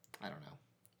 I don't know.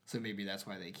 So maybe that's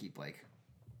why they keep, like,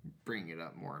 bringing it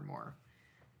up more and more.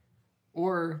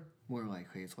 Or, more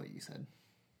likely, it's what you said.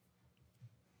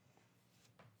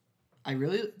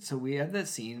 So we have that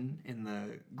scene in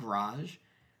the garage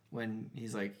when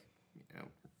he's, like,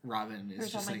 Robin is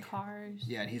There's just all like cars.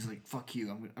 Yeah, and he's like, "Fuck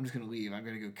you! I'm just gonna leave. I'm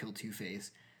gonna go kill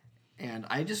Two-Face," and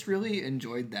I just really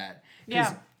enjoyed that.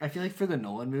 Yeah, I feel like for the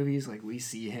Nolan movies, like we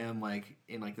see him like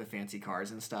in like the fancy cars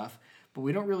and stuff, but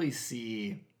we don't really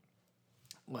see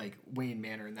like Wayne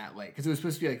Manor in that light because it was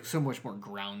supposed to be like so much more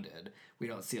grounded. We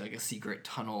don't see like a secret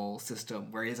tunnel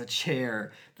system where he has a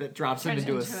chair that drops him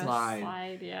into a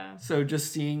slide. Yeah. So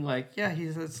just seeing like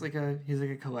he's like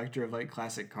a collector of like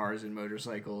classic cars and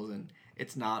motorcycles and.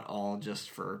 It's not all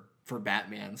just for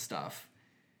Batman stuff,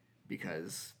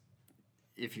 because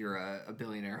if you're a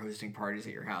billionaire hosting parties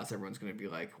at your house, everyone's going to be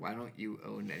like, why don't you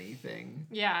own anything?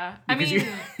 Yeah. Because I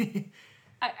mean,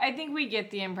 I think we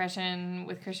get the impression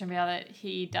with Christian Bale that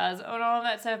he does own all of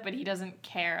that stuff, but he doesn't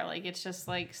care. Like, it's just,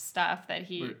 like, stuff that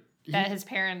that his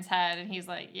parents had, and he's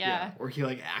like, yeah. Or he,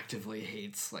 like, actively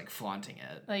hates, like, flaunting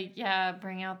it. Like, yeah,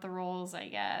 bring out the rolls, I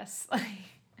guess. Like...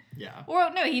 Yeah. Or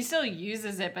no, he still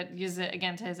uses it, but uses it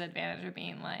again to his advantage of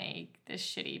being like this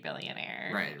shitty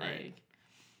billionaire. Right, like, right.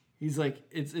 He's like,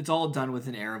 it's all done with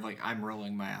an air of like, I'm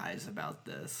rolling my eyes about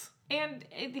this. And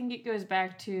I think it goes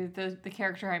back to the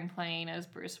character I'm playing as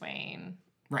Bruce Wayne.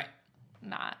 Right.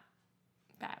 Not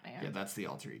Batman. Yeah, that's the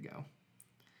alter ego.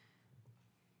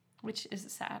 Which is a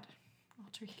sad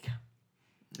alter ego.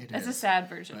 It's a sad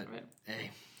version of it.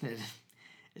 Hey,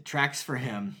 it tracks for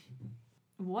him.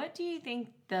 What do you think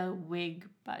the wig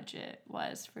budget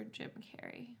was for Jim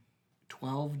Carrey?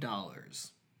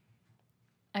 $12.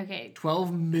 Okay.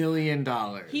 $12 million.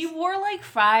 He wore like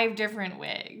 5 different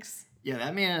wigs. Yeah,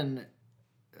 that man...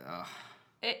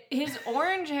 His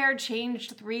orange hair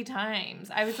changed 3 times.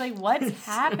 I was like, what's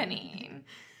happening?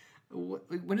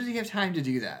 When did he have time to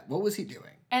do that? What was he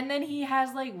doing? And then he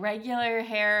has like regular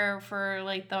hair for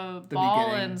like the ball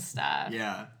beginning. And stuff.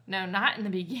 Yeah. No, not in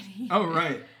the beginning. Oh,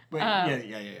 right. But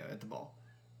yeah, at the ball.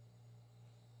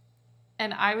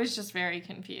 And I was just very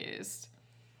confused.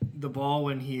 The ball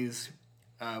when he's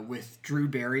with Drew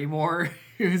Barrymore,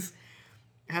 who's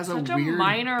has such a weird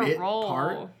minor bit role.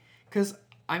 Part. Because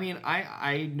I mean,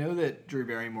 I know that Drew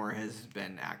Barrymore has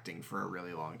been acting for a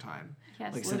really long time.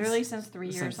 Yes, like literally since 3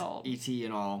 years since old. E.T.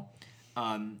 and all.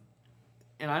 And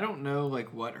I don't know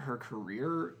like what her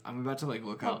career. I'm about to like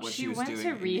look up what she was doing. She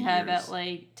went to rehab at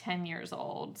like 10 years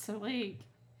old, so like.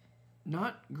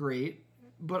 Not great,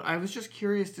 but I was just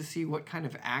curious to see what kind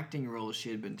of acting roles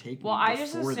she had been taking. Well, I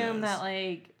just assumed that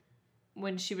like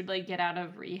when she would like get out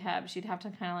of rehab, she'd have to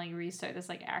kind of like restart this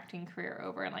like acting career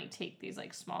over and like take these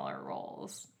like smaller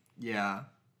roles. Yeah.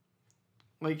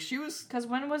 Like she was. Because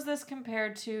when was this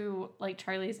compared to like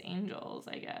Charlie's Angels?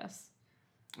 I guess.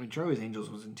 I mean, Charlie's Angels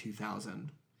was in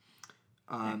 2000.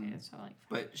 Okay, so like.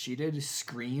 But she did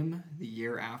Scream the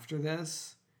year after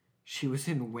this. She was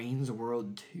in Wayne's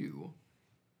World 2.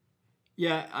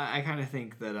 Yeah, I kind of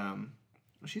think that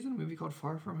she's in a movie called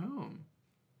Far From Home.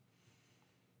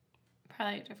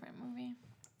 probably a different movie.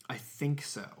 I think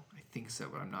so,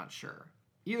 but I'm not sure.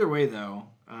 Either way, though,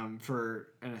 for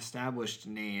an established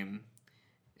name,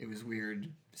 it was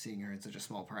weird seeing her in such a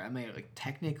small part. I mean, like,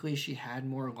 technically she had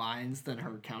more lines than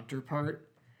her counterpart,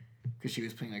 because she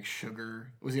was playing, like,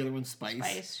 Sugar. Was the other one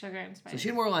Spice? Sugar and Spice. So she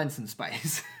had more lines than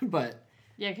Spice, but...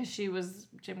 Yeah, because she was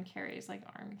Jim Carrey's, like,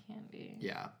 arm candy.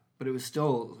 Yeah, but it was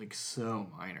still, like, so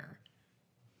minor.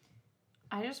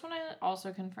 I just want to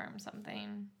also confirm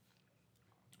something.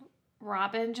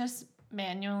 Robin just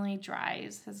manually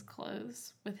dries his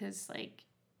clothes with his, like,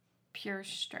 pure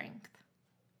strength.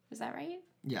 Is that right?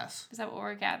 Yes. Is that what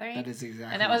we're gathering? That is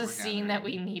exactly And that what was a we're scene gathering. that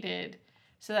we needed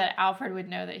so that Alfred would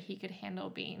know that he could handle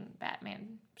being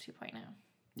Batman 2.0.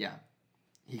 Yeah.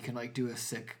 He can, like, do a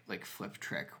sick, like, flip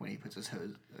trick when he puts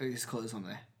his clothes on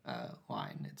the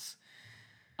line. It's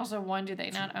Also, one, do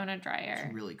they not own a dryer?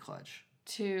 really clutch.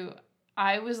 Two,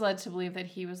 I was led to believe that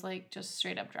he was, like, just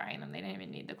straight up drying them. They didn't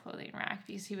even need the clothing rack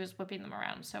because he was whipping them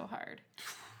around so hard.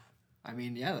 I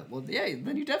mean, yeah. Well, yeah,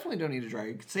 then you definitely don't need a dryer.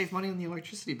 You could save money on the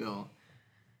electricity bill.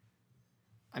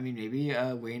 I mean, maybe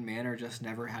Wayne Manor just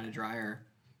never had a dryer.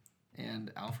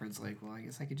 And Alfred's like, well, I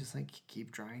guess I could just, like,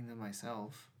 keep drying them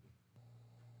myself.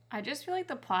 I just feel like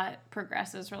the plot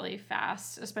progresses really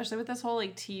fast, especially with this whole,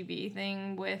 like, TV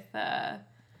thing with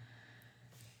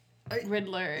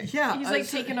Riddler. Yeah, He's, like,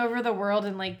 taking over the world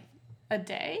in, like, a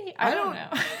day? I don't know.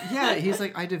 Yeah, he's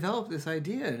like, I developed this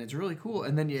idea, and it's really cool.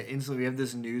 And then instantly we have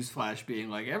this news flash being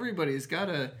like, everybody's got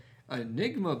a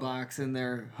Enigma box in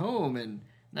their home, and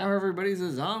now everybody's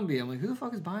a zombie. I'm like, who the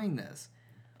fuck is buying this?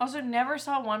 Also, never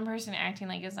saw one person acting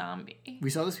like a zombie. We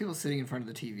saw those people sitting in front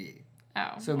of the TV.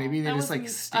 Oh. So maybe they that just, like,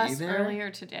 was stay us there? earlier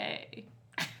today.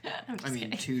 I'm just I mean,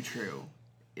 kidding. too true.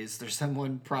 Is there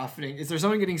someone profiting? Is there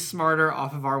someone getting smarter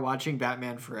off of our watching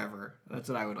Batman Forever? That's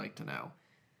what I would like to know.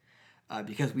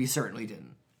 Because we certainly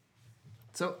didn't.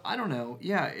 So I don't know.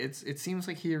 Yeah, it seems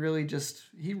like he really just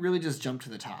jumped to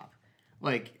the top.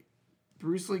 Like,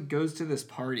 Bruce, like, goes to this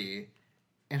party,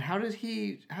 and how was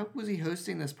he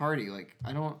hosting this party? Like,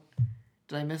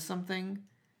 did I miss something?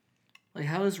 Like,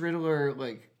 how has Riddler,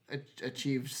 like,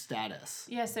 achieved status?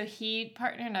 Yeah, so he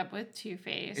partnered up with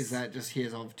Two-Face. Is that just he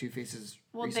has all of Two-Face's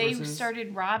Well, resources? they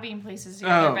started robbing places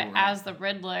together, but right. as the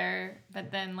Riddler.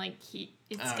 But then, like,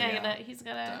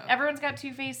 everyone's got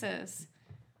two faces.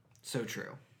 So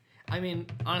true. I mean,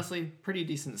 honestly, pretty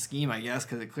decent scheme, I guess,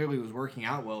 because it clearly was working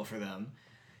out well for them.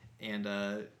 And,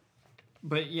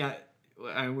 but yeah,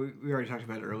 we already talked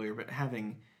about it earlier, but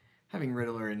having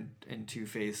Riddler and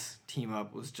Two-Face team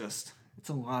up was just, it's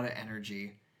a lot of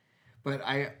energy. But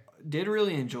I did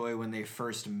really enjoy when they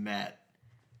first met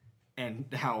and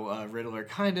how Riddler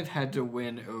kind of had to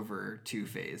win over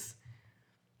Two-Face.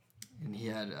 And he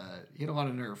had a lot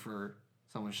of nerve for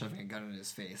someone shoving a gun in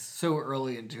his face so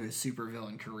early into his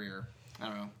supervillain career. I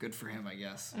don't know. Good for him, I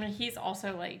guess. I mean, he's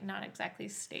also, like, not exactly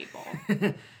stable.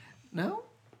 No?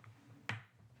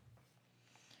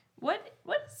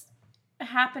 What's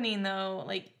happening, though,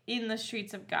 like, in the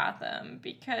streets of Gotham?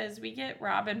 Because we get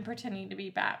Robin pretending to be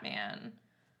Batman.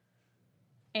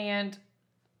 And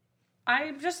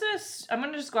I'm going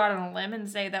to just go out on a limb and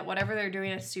say that whatever they're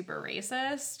doing is super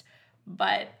racist.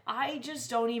 But I just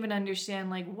don't even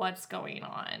understand, like, what's going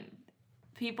on.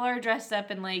 People are dressed up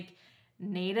in, like,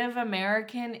 Native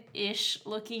American-ish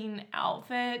looking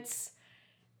outfits.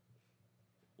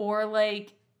 Or,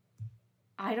 like,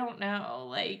 I don't know.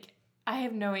 Like, I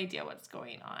have no idea what's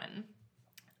going on.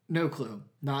 No clue.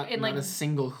 Not a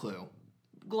single clue.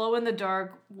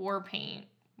 Glow-in-the-dark war paint,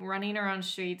 running around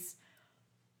streets,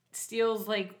 steals,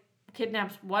 like,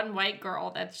 kidnaps one white girl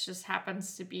that just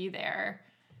happens to be there.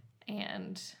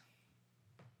 And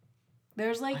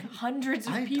there's, like, hundreds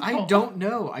of people. I don't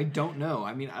know.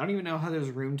 I mean, I don't even know how there's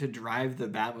room to drive the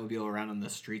Batmobile around on the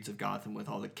streets of Gotham with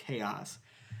all the chaos.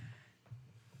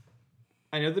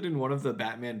 I know that in one of the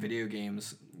Batman video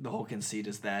games, the whole conceit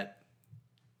is that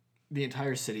the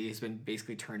entire city has been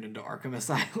basically turned into Arkham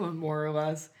Asylum, more or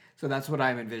less. So that's what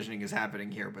I'm envisioning is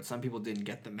happening here, but some people didn't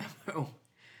get the memo.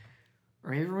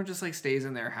 Or everyone just, like, stays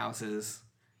in their houses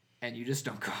and you just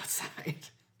don't go outside.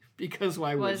 Because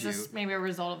why would you? Was this maybe a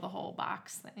result of the whole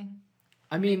box thing?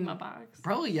 I mean, Enigma box.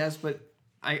 Probably yes, but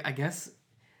I guess,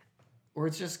 or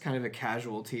it's just kind of a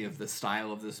casualty of the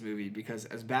style of this movie, because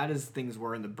as bad as things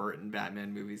were in the Burton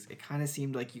Batman movies, it kind of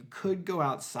seemed like you could go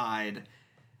outside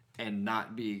and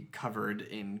not be covered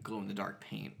in glow-in-the-dark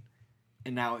paint.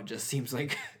 And now it just seems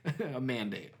like a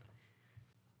mandate.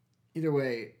 Either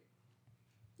way,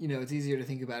 you know, it's easier to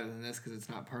think about it than this because it's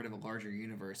not part of a larger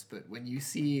universe, but when you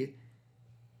see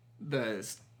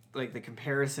the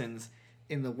comparisons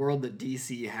in the world that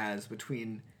DC has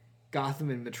between Gotham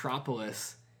and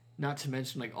Metropolis, not to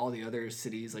mention like all the other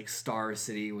cities like Star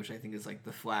City, which I think is like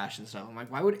the Flash and stuff. I'm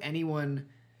like, why would anyone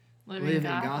live in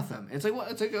Gotham? It's like, well,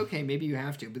 it's like, okay, maybe you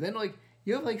have to, but then like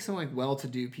you have like some like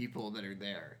well-to-do people that are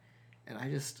there, and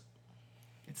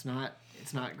it's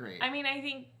not great. I mean, I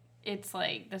think it's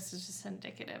like this is just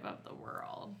indicative of the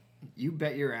world. You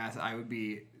bet your ass I would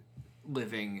be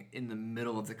living in the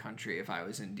middle of the country if I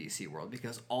was in DC World,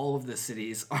 because all of the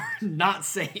cities are not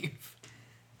safe.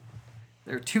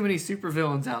 There are too many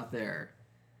supervillains out there.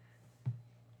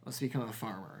 Let's become a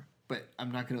farmer, but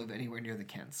I'm not going to live anywhere near the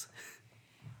Kents.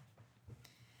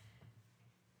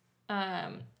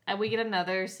 And we get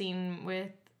another scene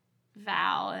with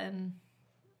Val and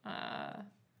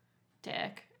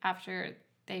Dick after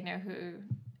he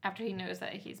knows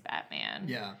that he's Batman.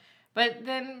 Yeah. But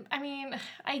then, I mean,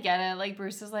 I get it. Like,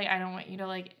 Bruce is like, I don't want you to,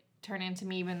 like, turn into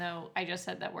me, even though I just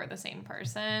said that we're the same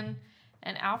person.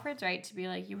 And Alfred's right to be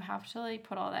like, you have to, like,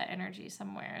 put all that energy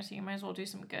somewhere, so you might as well do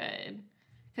some good.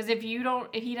 Because if you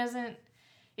don't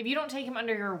take him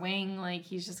under your wing, like,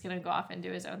 he's just going to go off and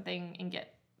do his own thing and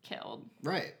get killed.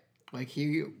 Right. Like,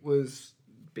 he was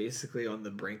basically on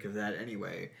the brink of that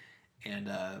anyway.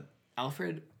 And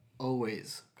Alfred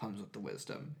always comes with the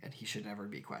wisdom, and he should never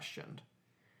be questioned.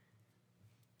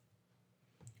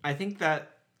 I think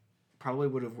that probably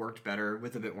would have worked better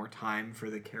with a bit more time for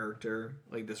the character,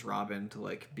 like this Robin, to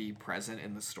like be present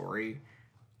in the story.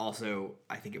 Also,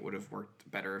 I think it would have worked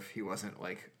better if he wasn't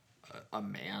like a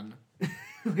man.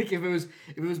 Like if it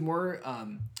was more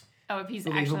if he's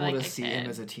believable actually like to see him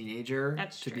as a teenager.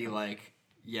 That's to true. Be like,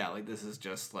 yeah, like this is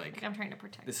just like I'm trying to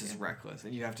protect this you. is reckless,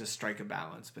 and you have to strike a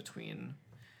balance between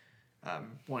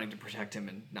wanting to protect him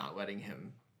and not letting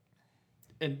him,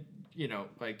 and you know,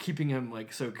 like keeping him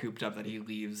like so cooped up that he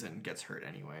leaves and gets hurt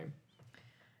anyway.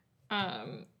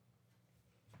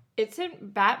 It's in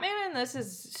Batman, and this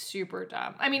is super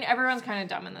dumb. I mean, everyone's kind of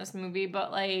dumb in this movie,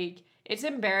 but like it's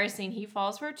embarrassing. He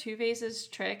falls for Two-Face's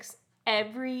tricks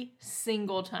every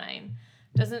single time.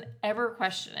 Doesn't ever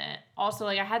question it. Also,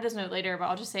 like I had this note later, but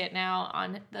I'll just say it now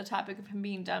on the topic of him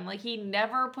being dumb. Like he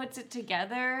never puts it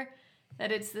together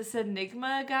that it's this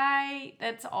Enigma guy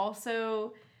that's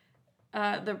also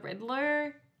the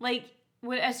Riddler. Like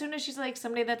as soon as she's like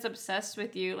somebody that's obsessed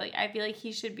with you, like I feel like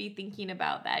he should be thinking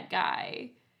about that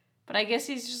guy. But I guess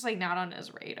he's just like not on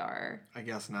his radar. I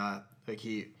guess not. Like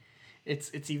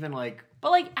it's even like.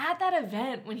 But like at that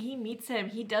event when he meets him,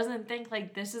 he doesn't think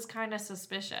like this is kind of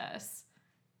suspicious.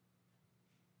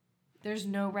 There's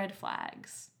no red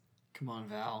flags. Come on,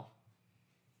 Val.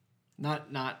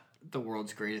 Not the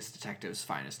world's greatest detective's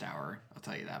finest hour. I'll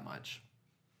tell you that much.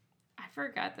 I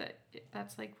forgot that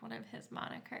that's like one of his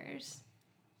monikers.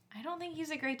 I don't think he's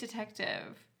a great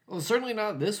detective. Well, certainly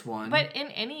not this one. But in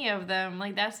any of them,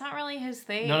 like that's not really his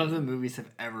thing. None of the movies have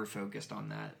ever focused on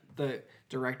that. The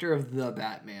director of The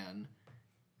Batman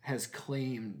has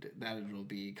claimed that it'll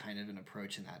be kind of an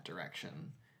approach in that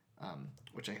direction,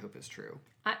 which I hope is true.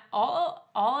 All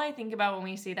I think about when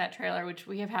we see that trailer, which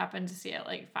we have happened to see it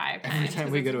like 5 times. Every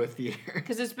time we go to a theater.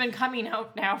 Because it's been coming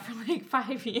out now for like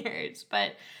 5 years.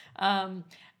 But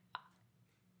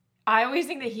I always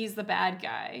think that he's the bad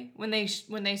guy when they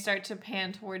start to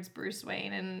pan towards Bruce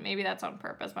Wayne, and maybe that's on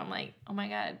purpose. But I'm like, oh my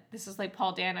god, this is like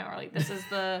Paul Dano, or like this is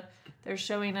they're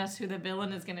showing us who the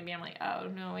villain is going to be. I'm like, oh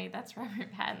no, wait, that's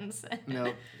Robert Pattinson.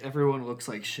 No, everyone looks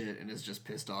like shit and is just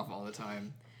pissed off all the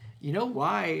time. You know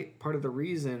why? Part of the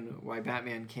reason why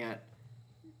Batman can't,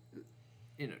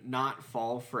 not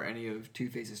fall for any of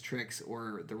Two-Face's tricks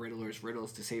or the Riddler's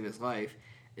riddles to save his life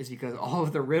is because all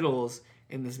of the riddles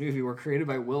in this movie were created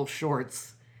by Will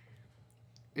Shortz.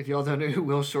 If y'all don't know who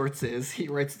Will Shortz is, he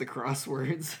writes the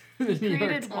crosswords. He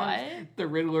created what? The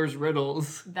Riddler's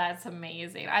riddles. That's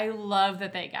amazing. I love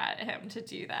that they got him to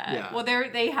do that. Yeah. Well,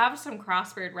 they have some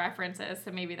crossword references,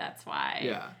 so maybe that's why.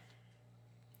 Yeah.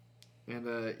 And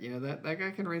that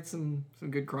guy can write some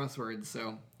good crosswords.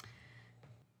 So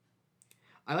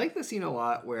I like the scene a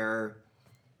lot where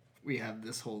we have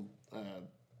this whole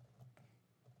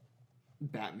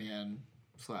Batman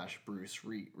 / Bruce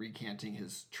recanting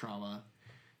his trauma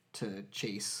to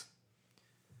Chase.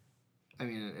 I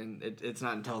mean, and it's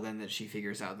not until then that she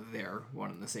figures out that they're one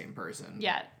and the same person.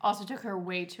 Yeah. Also took her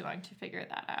way too long to figure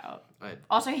that out. But,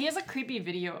 also, he has a creepy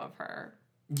video of her.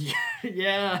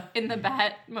 Yeah. In the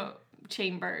Bat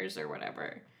chambers or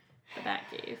whatever the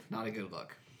Batcave. Not a good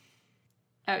look.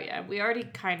 Oh yeah, we already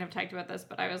kind of talked about this,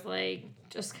 but I was like,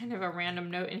 just kind of a random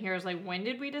note in here. I was like, when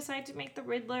did we decide to make the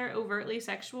Riddler overtly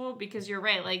sexual? Because you're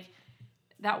right, like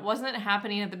that wasn't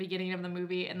happening at the beginning of the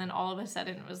movie, and then all of a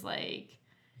sudden it was like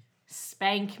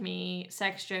spank me,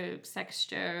 sex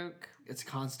joke. It's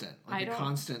constant, I like a don't-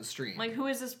 constant stream. Like, who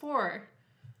is this for?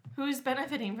 Who's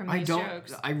benefiting from these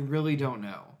jokes? I really don't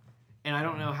know. And I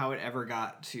don't know how it ever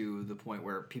got to the point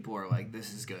where people are like,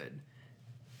 this is good.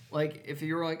 Like, if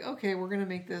you were like, okay, we're going to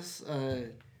make this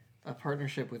a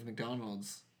partnership with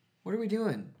McDonald's, what are we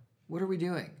doing? What are we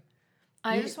doing?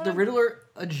 The Riddler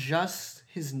adjusts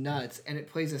his nuts and it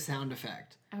plays a sound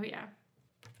effect. Oh, yeah.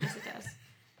 Yes, it does.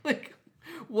 Like,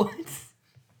 what?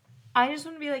 I just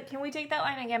want to be like, can we take that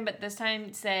line again, but this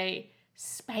time say,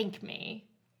 spank me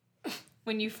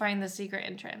when you find the secret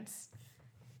entrance.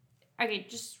 Okay,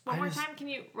 just one more time. Can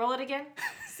you roll it again?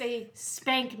 Say,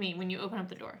 spank me when you open up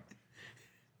the door.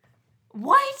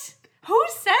 What? Who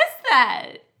says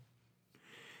that?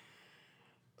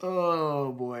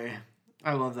 Oh, boy.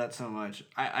 I love that so much.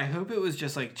 I hope it was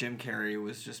just like Jim Carrey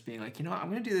was just being like, you know what,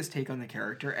 I'm going to do this take on the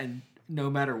character, and no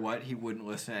matter what, he wouldn't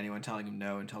listen to anyone telling him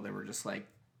no until they were just like,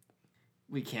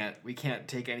 we can't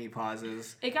take any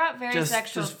pauses. It got very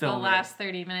sexual just for the film last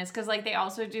 30 minutes because like they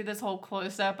also do this whole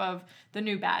close up of the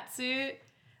new bat suit,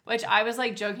 which I was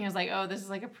like joking. I was like, oh, this is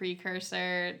like a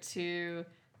precursor to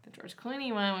the George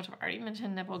Clooney one, which I've already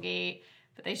mentioned, Nipplegate.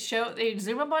 But they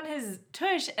zoom up on his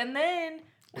tush, and then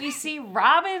we see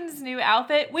Robin's new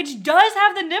outfit, which does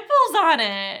have the nipples on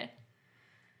it.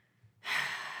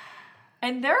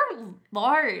 And they're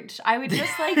large. I would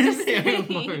just like to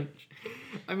say.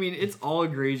 I mean, it's all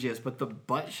egregious, but the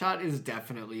butt shot is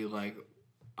definitely like,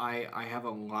 I have a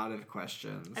lot of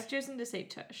questions. I've chosen to say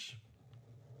tush.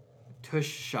 Tush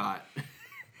shot.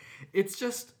 It's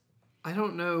just, I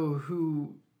don't know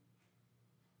who.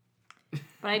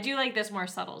 But I do like this more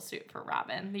subtle suit for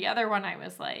Robin. The other one, I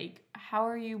was like, how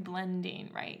are you blending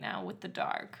right now with the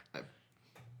dark?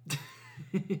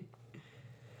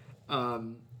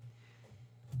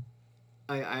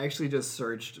 I actually just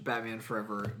searched Batman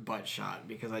Forever butt shot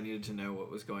because I needed to know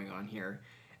what was going on here.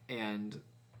 And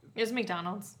It was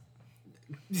McDonald's.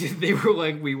 they were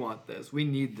like, we want this. We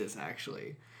need this,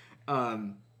 actually.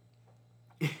 I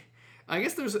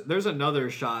guess there's another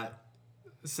shot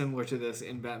similar to this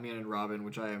in Batman and Robin,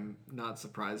 which I am not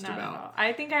surprised about.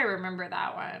 I think I remember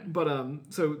that one. But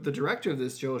so the director of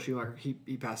this, Joel Schumacher,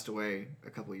 he passed away a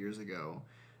couple years ago.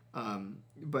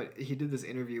 But he did this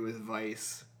interview with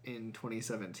Vice in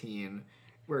 2017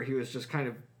 where he was just kind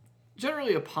of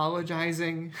generally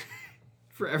apologizing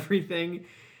for everything.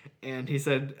 And he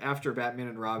said, after Batman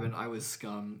and Robin, I was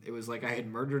scum. It was like I had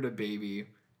murdered a baby.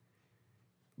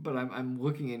 But I'm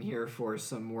looking in here for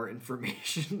some more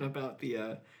information about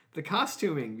the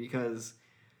costuming, because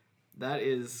that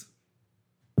is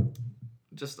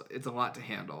just, it's a lot to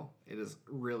handle. It is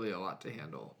really a lot to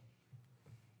handle.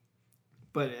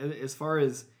 But as far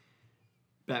as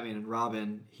Batman and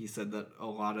Robin, he said that a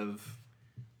lot of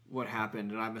what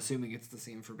happened, and I'm assuming it's the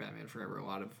same for Batman Forever, a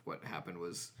lot of what happened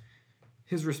was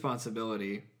his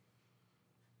responsibility.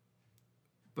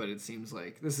 But it seems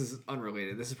like, this is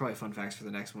unrelated. This is probably fun facts for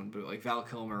the next one, but like Val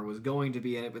Kilmer was going to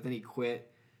be in it, but then he quit.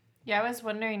 Yeah, I was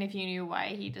wondering if you knew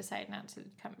why he decided not to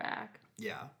come back.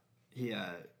 Yeah.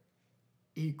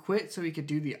 He quit so he could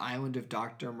do The Island of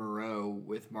Dr. Moreau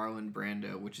with Marlon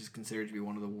Brando, which is considered to be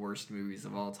one of the worst movies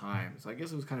of all time. So I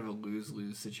guess it was kind of a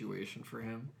lose-lose situation for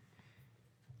him.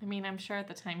 I mean, I'm sure at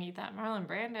the time he thought, Marlon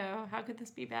Brando, how could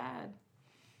this be bad?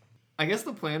 I guess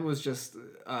the plan was just,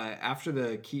 after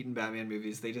the Keaton Batman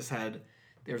movies, there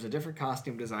was a different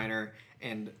costume designer,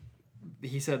 and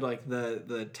he said like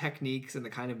the techniques and the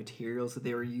kind of materials that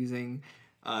they were using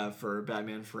for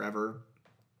Batman Forever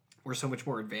were so much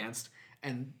more advanced,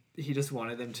 and he just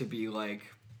wanted them to be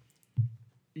like,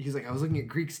 he's like, I was looking at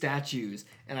Greek statues,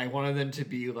 and I wanted them to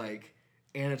be like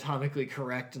anatomically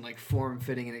correct and like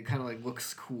form-fitting, and it kind of like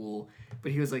looks cool.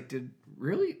 But he was like, did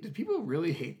people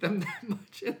really hate them that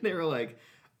much? And they were like,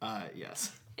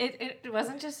 yes. It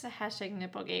wasn't just a hashtag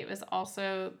Nipplegate. It was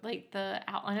also like the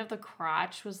outline of the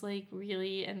crotch was like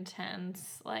really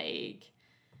intense. Like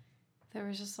there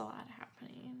was just a lot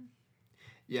happening.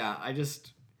 Yeah,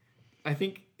 I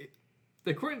think,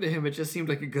 according to him, it just seemed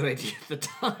like a good idea at the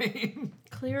time.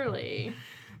 Clearly.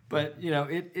 But, you know,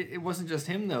 it wasn't just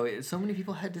him, though. So many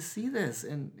people had to see this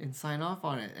and sign off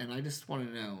on it. And I just want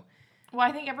to know. Well,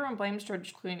 I think everyone blames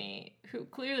George Clooney, who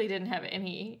clearly didn't have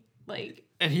any, like...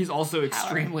 And he's also power.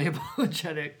 extremely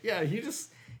apologetic. Yeah, he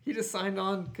just signed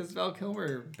on because Val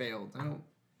Kilmer bailed.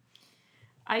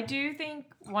 I do think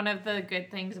one of the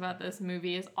good things about this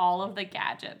movie is all of the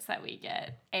gadgets that we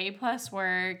get. A+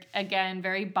 work, again,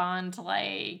 very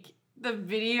Bond-like. The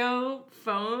video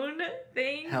phone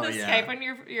thing, Hell the yeah. Skype on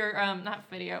your not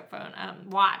video phone,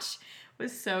 watch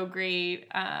was so great.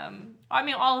 I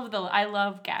mean, I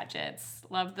love gadgets.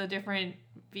 Love the different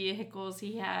vehicles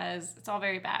he has. It's all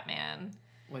very Batman.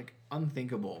 Like,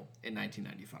 unthinkable in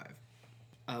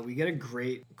 1995. We get a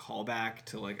great callback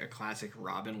to, like, a classic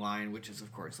Robin line, which is,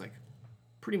 of course, like,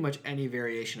 pretty much any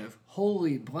variation of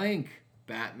 "Holy blank,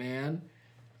 Batman."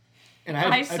 And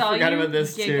I saw forgot you about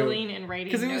this giggling too. and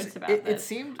writing 'Cause notes about it this.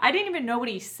 seemed... I didn't even know what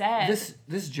he said.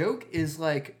 This joke is,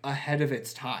 like, ahead of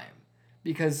its time.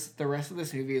 Because the rest of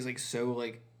this movie is, like, so,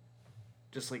 like,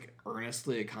 just, like,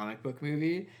 earnestly a comic book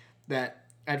movie that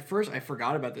at first I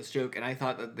forgot about this joke and I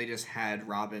thought that they just had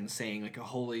Robin saying, like, a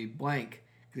holy blank.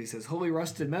 Because he says, "Holy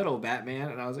rusted metal, Batman."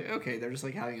 And I was like, okay, they're just,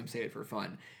 like, having him say it for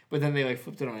fun. But then they, like,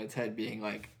 flipped it on its head being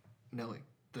like, no, like,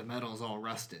 the metal's all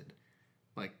rusted.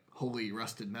 Like, holy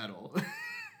rusted metal.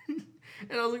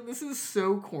 And I was like, this is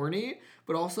so corny,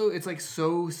 but also it's, like,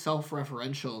 so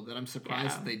self-referential that I'm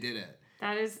surprised that they did it.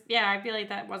 That is, I feel like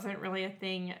that wasn't really a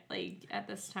thing, like, at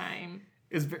this time.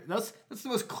 That's the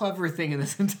most clever thing in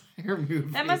this entire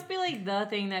movie. That must be, like, the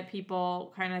thing that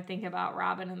people kind of think about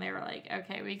Robin, and they were like,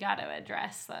 okay, we got to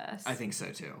address this. I think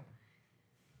so, too.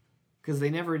 Because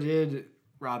they never did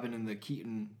Robin in the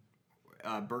Keaton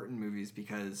Burton movies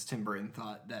because Tim Burton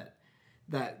thought that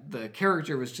the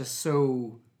character was just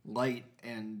so light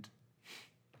and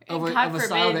of God a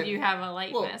style forbid that you have a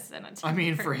lightness and a Tim I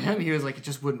mean, for Burton. him, he was like, it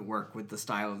just wouldn't work with the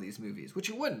style of these movies, which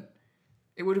it wouldn't.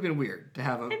 It would have been weird to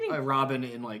have a Robin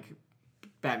in, like,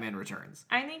 Batman Returns.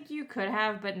 I think you could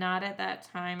have, but not at that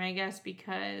time, I guess,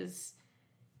 because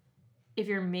if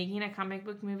you're making a comic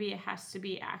book movie, it has to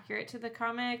be accurate to the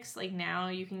comics. Like, now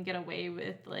you can get away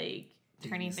with, like,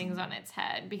 turning things on its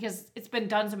head because it's been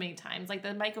done so many times. Like,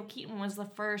 the Michael Keaton was the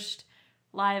first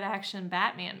live-action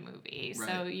Batman movie, so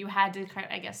Right. you had to, kind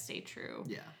of, I guess, stay true.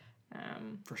 Yeah,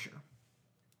 for sure.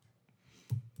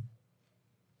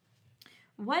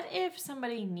 What if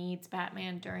somebody needs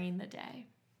Batman during the day?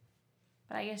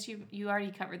 But I guess you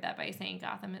already covered that by saying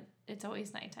Gotham. It's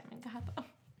always nighttime in Gotham.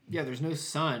 Yeah, there's no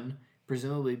sun,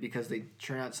 presumably because they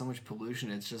churn out so much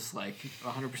pollution. It's just like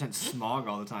 100% smog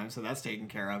all the time, so that's taken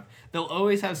care of. They'll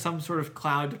always have some sort of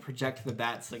cloud to project the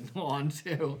bat signal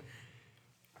onto.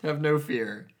 Have no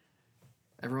fear.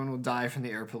 Everyone will die from the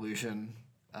air pollution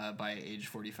by age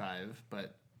 45,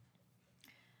 but...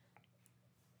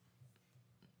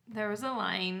 There was a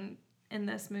line in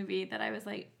this movie that I was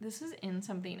like, this is in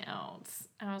something else.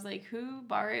 And I was like, who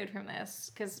borrowed from this?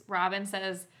 Because Robin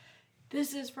says,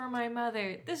 this is for my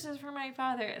mother, this is for my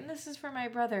father, and this is for my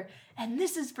brother, and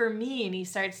this is for me. And he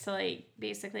starts to, like,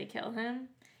 basically kill him.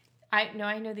 I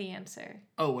know the answer.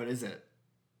 Oh, what is it?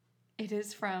 It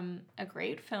is from a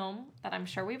great film that I'm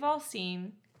sure we've all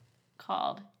seen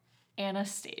called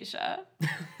Anastasia.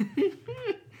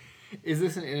 Is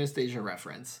this an Anastasia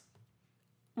reference?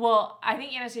 Well, I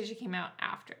think Anastasia came out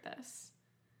after this.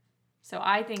 So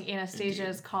I think Anastasia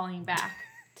is calling back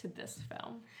to this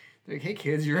film. Like, hey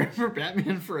kids, you remember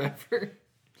Batman Forever?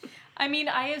 I mean,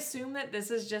 I assume that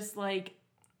this is just like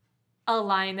a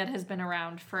line that has been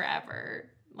around forever.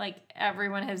 Like,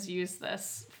 everyone has used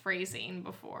this phrasing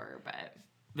before, but...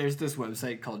 There's this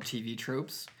website called TV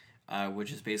Tropes,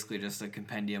 which is basically just a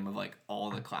compendium of, like,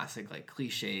 all the classic, like,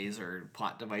 cliches or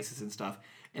plot devices and stuff.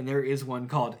 And there is one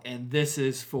called, and this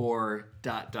is for ...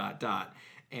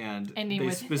 And Ending they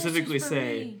with, specifically "This is for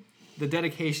say, me." the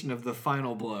dedication of the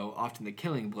final blow, often the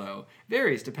killing blow,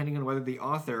 varies depending on whether the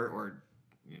author or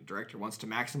director wants to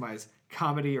maximize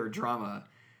comedy or drama.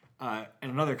 And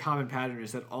another common pattern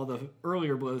is that all the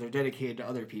earlier blows are dedicated to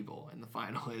other people, and the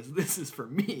final is, this is for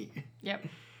me. Yep.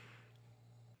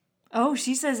 Oh,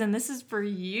 she says, and this is for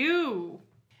you.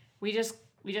 We just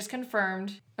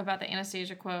confirmed about the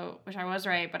Anastasia quote, which I was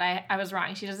right, but I was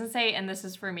wrong. She doesn't say, and this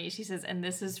is for me. She says, and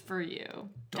this is for you.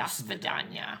 Das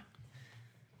Vidanya.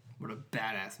 What a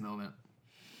badass moment.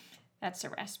 That's a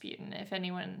Rasputin, if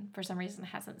anyone, for some reason,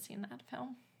 hasn't seen that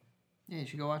film. Yeah, you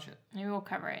should go watch it. Maybe we'll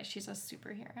cover it. She's a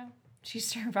superhero. She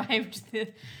survived the...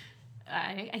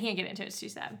 I can't get into it. It's too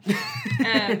sad.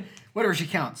 Whatever, she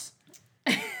counts.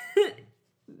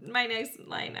 My next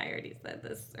line, I already said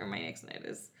this, or my next note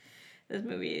is, this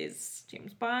movie is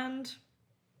James Bond.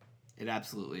 It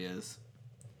absolutely is.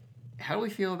 How do we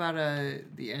feel about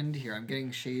the end here? I'm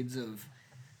getting shades of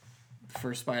the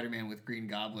first Spider-Man with Green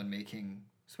Goblin making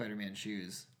Spider-Man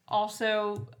shoes.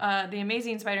 Also, The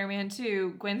Amazing Spider-Man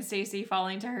 2, Gwen Stacy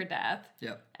falling to her death.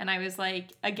 Yep. And I was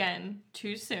like, again,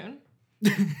 too soon.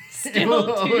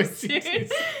 Still too soon.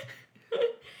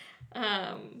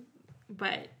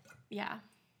 But, yeah.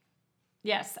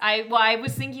 Yes, I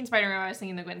was thinking Spider-Man. I was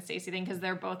thinking the Gwen Stacy thing because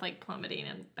they're both like plummeting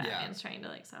and Batman's trying to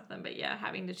like stop them. But yeah,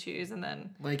 having to choose and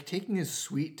then Like taking his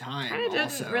sweet time. kind of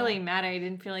also. didn't really matter. I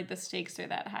didn't feel like the stakes are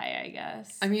that high. I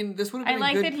guess. I mean, this would have I been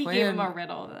like a good that he plan. gave him a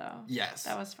riddle though. Yes,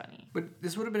 that was funny. But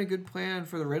this would have been a good plan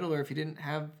for the Riddler if he didn't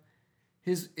have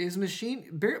his machine.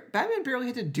 Batman barely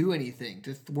had to do anything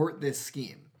to thwart this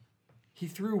scheme. He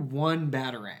threw one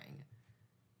Batarang.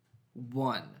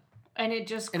 One. And it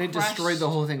just And it destroyed the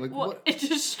whole thing. Like well, what? it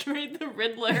destroyed the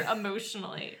Riddler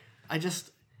emotionally. I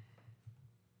just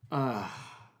all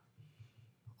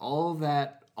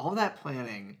that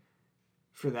planning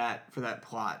for that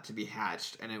plot to be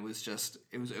hatched, and it was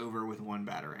over with one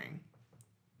Batarang.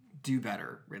 Do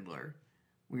better, Riddler.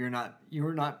 You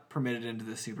are not permitted into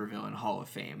the Supervillain Hall of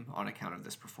Fame on account of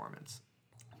this performance.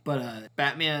 But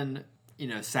Batman,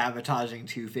 sabotaging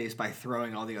Two-Face by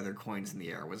throwing all the other coins in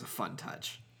the air was a fun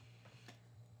touch.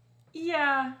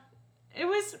 Yeah, it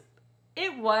was,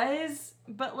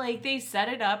 but like they set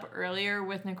it up earlier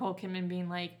with Nicole Kidman being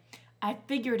like, I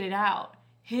figured it out.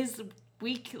 His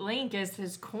weak link is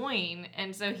his coin.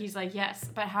 And so he's like, yes,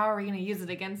 but how are we going to use it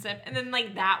against him? And then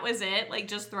like that was it, like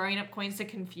just throwing up coins to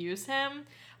confuse him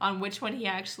on which one he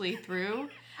actually threw.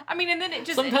 I mean, and then it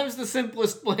just... Sometimes the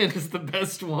simplest plan is the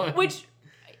best one. Which...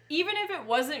 Even if it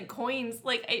wasn't coins,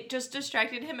 like, it just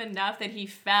distracted him enough that he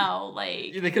fell,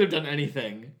 like... They could have done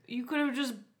anything. You could have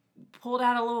just pulled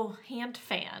out a little hand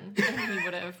fan, and he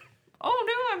would have... Oh,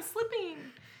 no, I'm slipping.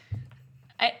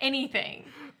 Anything.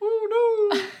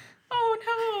 Oh, no. Oh,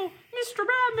 no, Mr.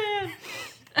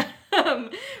 Batman.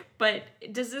 But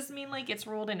does this mean, like, it's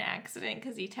ruled an accident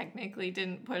because he technically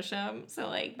didn't push him? So,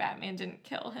 like, Batman didn't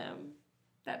kill him?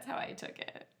 That's how I took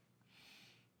it.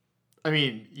 I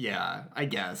mean, yeah, I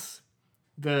guess.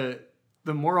 The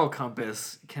moral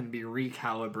compass can be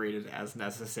recalibrated as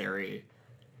necessary.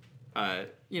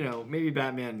 Maybe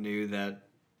Batman knew that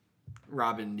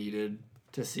Robin needed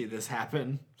to see this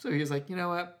happen. So he was like, you know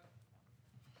what?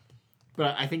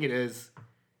 But I think it is,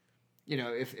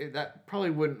 if that probably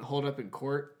wouldn't hold up in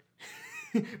court.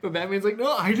 But Batman's like,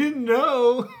 no, I didn't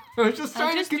know. I was just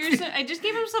trying I just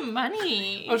gave him some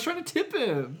money. I was trying to tip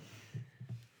him.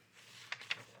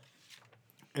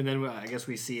 And then I guess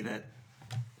we see that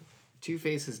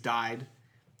Two-Face has died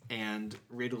and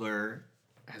Riddler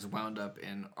has wound up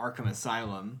in Arkham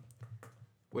Asylum,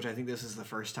 which I think this is the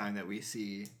first time that we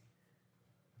see,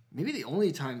 maybe the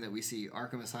only time that we see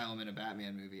Arkham Asylum in a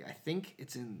Batman movie. I think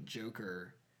it's in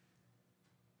Joker,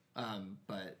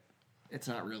 but it's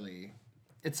not really...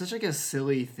 It's such like a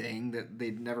silly thing that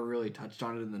they'd never really touched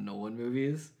on it in the Nolan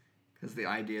movies because the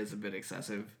idea is a bit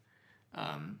excessive.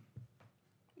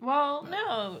 Well,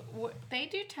 no, they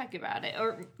do talk about it,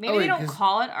 or maybe they don't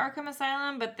call it Arkham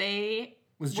Asylum, but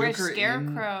where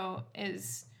Scarecrow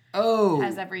is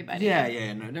has everybody.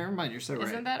 Yeah. No, never mind. You're so right.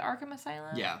 Isn't that Arkham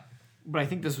Asylum? Yeah, but I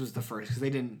think this was the first because they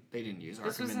didn't use Arkham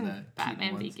this was in the Batman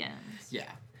Keaton ones. Begins.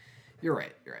 Yeah, you're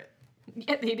right.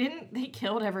 Yeah, they didn't. They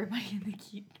killed everybody in the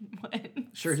Keaton one.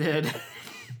 Sure did.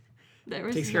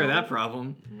 Takes care of that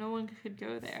problem. No one could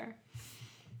go there.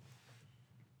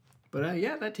 But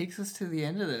that takes us to the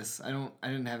end of this. I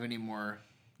didn't have any more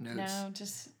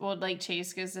notes. No,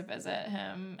 Chase goes to visit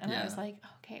him, and I was like,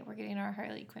 okay, we're getting our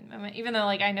Harley Quinn moment. Even though,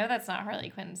 I know that's not Harley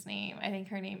Quinn's name. I think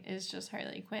her name is just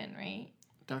Harley Quinn, right?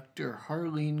 Dr.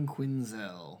 Harleen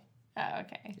Quinzel. Oh,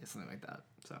 okay. Yeah, something like that.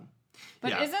 So.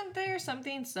 But isn't there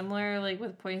something similar,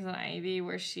 with Poison Ivy,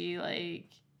 where she,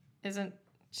 doesn't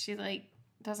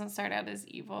start out as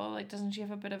evil? Doesn't she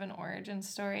have a bit of an origin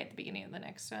story at the beginning of the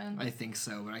next one? I think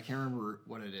so, but I can't remember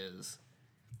what it is.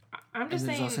 I'm just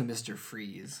saying... there's also Mr.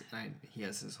 Freeze. And he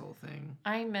has his whole thing.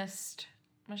 I missed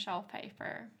Michelle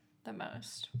Pfeiffer the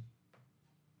most.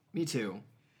 Me too.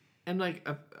 And,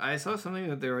 I saw something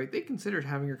that they were they considered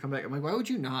having her come back. I'm like, why would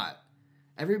you not?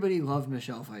 Everybody loved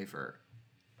Michelle Pfeiffer.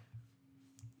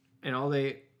 And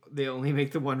they only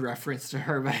make the one reference to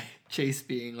her by Chase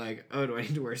being like, oh, do I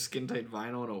need to wear skin-tight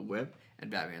vinyl and a whip? And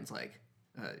Batman's like,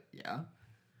 yeah.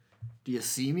 Do you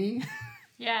see me?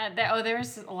 Yeah, there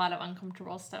was a lot of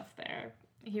uncomfortable stuff there.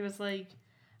 He was like,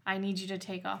 I need you to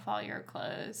take off all your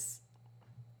clothes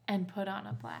and put on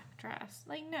a black dress.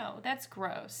 No, that's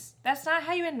gross. That's not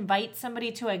how you invite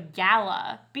somebody to a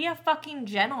gala. Be a fucking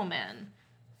gentleman.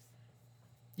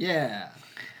 Yeah.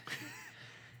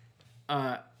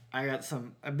 I got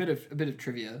a bit of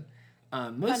trivia,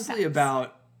 mostly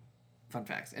about fun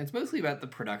facts, and it's mostly about the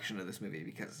production of this movie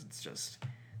because it's just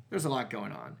there's a lot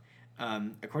going on.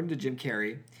 According to Jim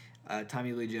Carrey,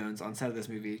 Tommy Lee Jones on set of this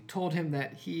movie told him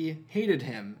that he hated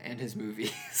him and his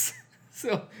movies.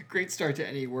 So, great start to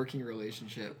any working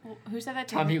relationship. Well, who said that?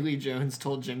 Tommy Lee Jones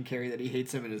told Jim Carrey that he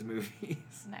hates him in his movies.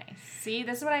 Nice. See,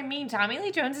 this is what I mean. Tommy Lee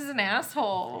Jones is an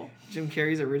asshole. Jim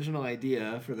Carrey's original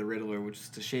idea for the Riddler, which was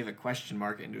to shave a question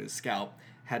mark into his scalp,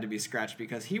 had to be scratched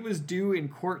because he was due in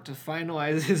court to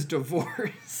finalize his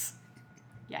divorce.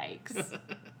 Yikes.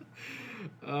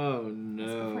 Oh, no.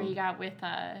 That's before you got with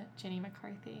Jenny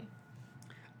McCarthy.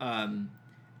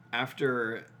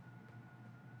 After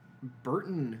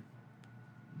Burton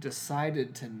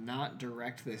decided to not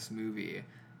direct this movie,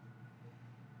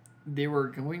 they were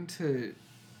going to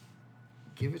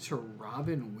give it to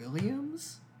Robin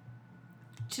Williams?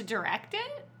 To direct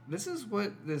it? This is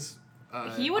what this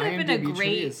He would have been a IMDb great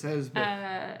trivia says,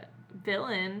 but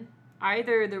villain.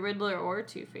 Either the Riddler or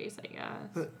Two-Face, I guess.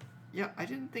 But yeah, I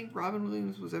didn't think Robin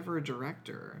Williams was ever a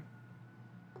director.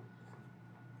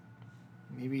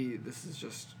 Maybe this is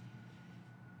just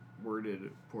worded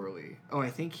poorly. Oh,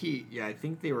 I think I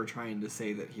think they were trying to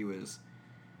say that he was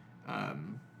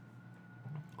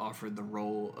offered the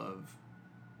role of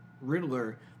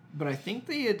Riddler, but I think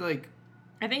they had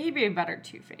I think he'd be a better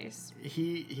Two-Face.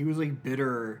 he was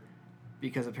bitter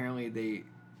because apparently they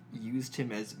used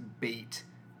him as bait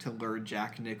to lure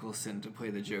Jack Nicholson to play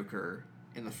the Joker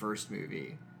in the first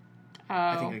movie. Oh.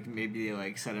 I think maybe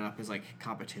they set him up as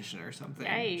competition or something,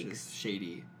 Yikes. which is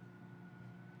shady.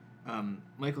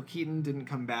 Michael Keaton didn't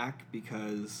come back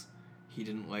because he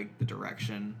didn't like the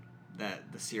direction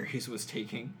that the series was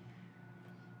taking.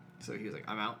 So he was like,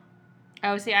 I'm out.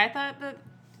 Oh, see, I thought that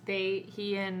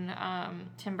he and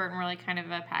Tim Burton were kind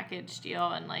of a package deal,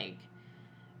 and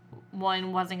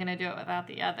one wasn't going to do it without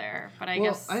the other. But I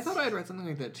guess I thought I had read something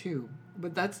like that too.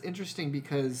 But that's interesting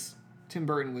because Tim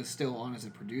Burton was still on as a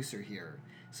producer here.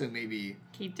 So maybe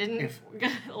he didn't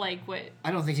like what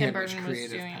I don't think Tim he had Burton much was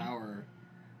creative doing. power.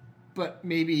 But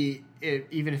maybe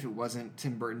even if it wasn't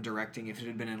Tim Burton directing, if it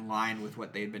had been in line with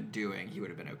what they'd been doing, he would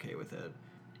have been okay with it.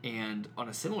 And on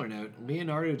a similar note,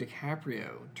 Leonardo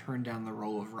DiCaprio turned down the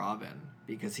role of Robin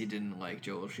because he didn't like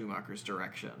Joel Schumacher's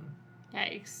direction.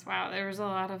 Yikes. Wow, there was a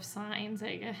lot of signs,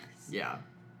 I guess. Yeah.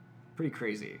 Pretty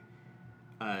crazy.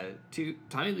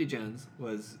 Tommy Lee Jones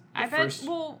was I bet,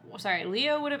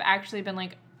 Leo would have actually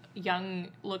been,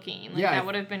 young looking. That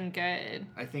would have been good.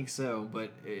 I think so,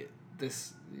 but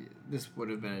this would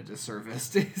have been a disservice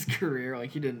to his career.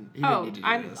 He didn't need to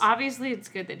do this. Obviously it's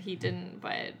good that he didn't,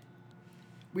 but...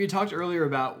 We had talked earlier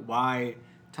about why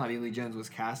Tommy Lee Jones was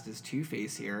cast as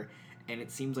Two-Face here, and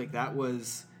it seems like that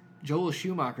was Joel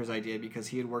Schumacher's idea because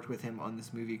he had worked with him on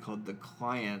this movie called The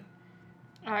Client.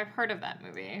 Oh, I've heard of that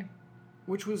movie.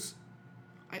 Which was...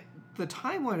 the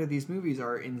timeline of these movies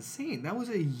are insane. That was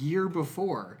a year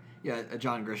before. Yeah, a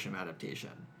John Grisham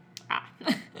adaptation. Ah.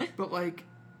 But,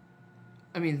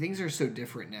 things are so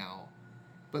different now.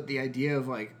 But the idea of,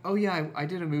 oh, yeah, I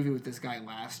did a movie with this guy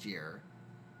last year,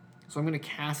 so I'm going to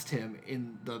cast him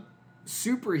in the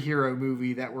superhero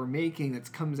movie that we're making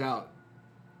that comes out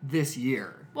this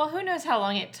year. Well, who knows how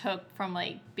long it took from,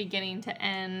 beginning to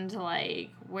end,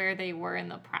 where they were in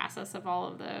the process of all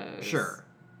of those. Sure.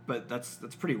 But that's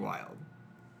pretty wild.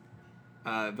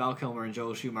 Val Kilmer and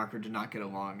Joel Schumacher did not get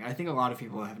along. I think a lot of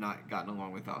people have not gotten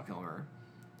along with Val Kilmer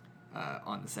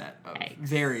on the set of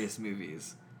various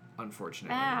movies,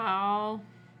 unfortunately. Wow.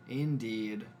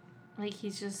 Indeed.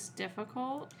 He's just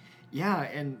difficult? Yeah,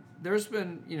 and there's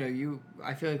been,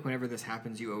 I feel like whenever this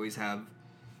happens, you always have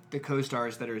the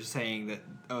co-stars that are saying that,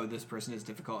 oh, this person is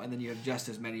difficult, and then you have just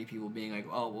as many people being like,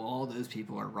 oh, well, all those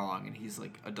people are wrong, and he's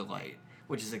a delight,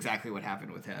 which is exactly what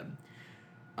happened with him.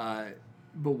 But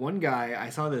one guy, I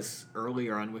saw this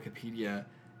earlier on Wikipedia,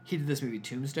 he did this movie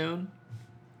Tombstone,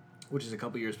 which is a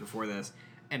couple years before this,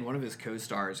 and one of his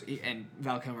co-stars, and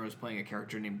Val Kilmer was playing a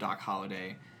character named Doc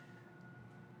Holliday,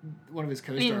 one of his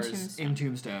co-stars in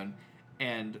Tombstone,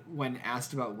 and when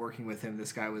asked about working with him,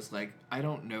 this guy was like, I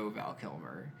don't know Val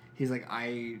Kilmer. He's like,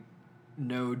 I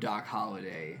know Doc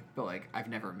Holliday, but I've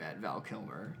never met Val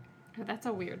Kilmer. Oh, that's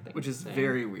a weird thing. Which is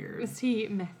very weird. Is he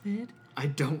method? I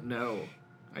don't know.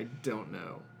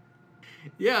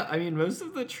 Yeah, most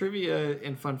of the trivia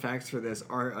and fun facts for this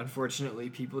are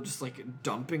unfortunately people just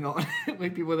dumping on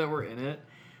people that were in it.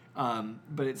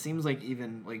 But it seems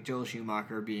even Joel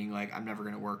Schumacher being I'm never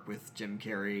going to work with Jim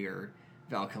Carrey or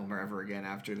Val Kilmer ever again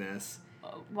after this.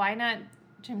 Why not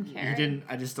Jim Carrey? He didn't.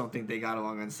 I just don't think they got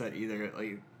along on set either.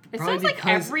 It sounds like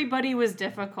everybody was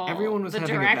difficult. Everyone was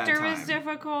having a bad time. The director was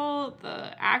difficult.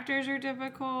 The actors are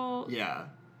difficult. Yeah.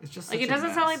 It's just it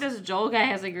doesn't sound like this Joel guy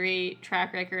has a great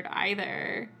track record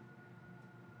either.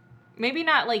 Maybe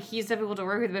not he's difficult to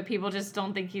work with, but people just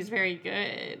don't think he's very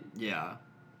good. Yeah.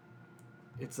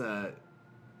 It's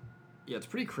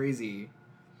pretty crazy.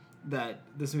 that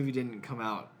this movie didn't come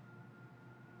out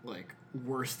like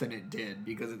worse than it did,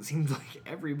 because it seems like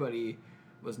everybody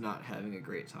was not having a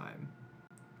great time.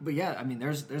 But yeah, I mean,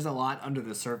 there's a lot under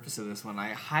the surface of this one. I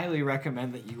highly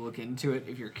recommend that you look into it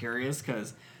if you're curious,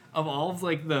 because of all of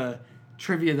like the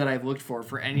trivia that I've looked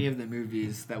for any of the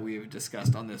movies that we've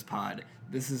discussed on this pod,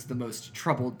 this is the most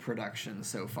troubled production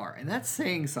so far, and that's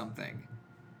saying something.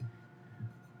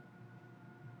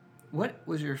 What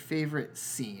was your favorite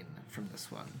scene from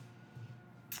this one?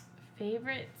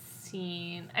 Favorite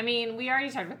scene? I mean, we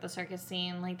already talked about the circus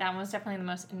scene. Like, that one was definitely the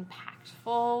most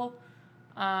impactful.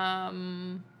 But I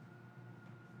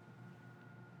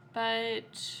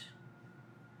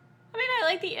mean, I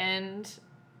like the end.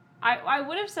 I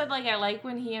would have said, like, I like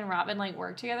when he and Robin, like,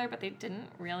 work together, but they didn't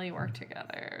really work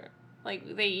together.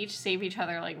 Like, they each save each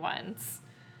other, like, once.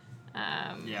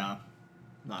 Yeah.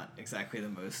 Not exactly the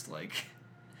most, like...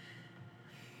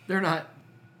 They're not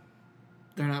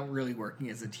really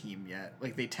working as a team yet.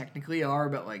 Like, they technically are,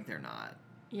 but, like, they're not.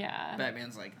 Yeah.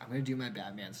 Batman's like, I'm gonna do my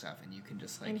Batman stuff, and you can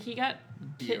just, like... And he got,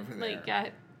 over there. like,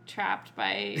 got trapped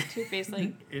by Two-Face,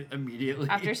 like... immediately.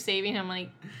 After saving him,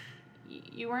 like...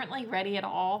 You weren't, like, ready at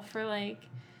all for, like,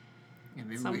 and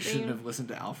maybe something. we shouldn't have listened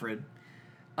to Alfred.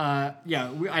 I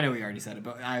know we already said it,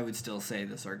 but I would still say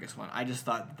the circus one. I just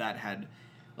thought that had...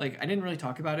 Like, I didn't really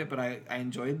talk about it, but I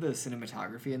enjoyed the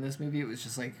cinematography in this movie. It was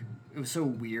just, like... It was so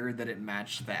weird that it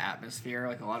matched the atmosphere.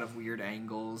 Like, a lot of weird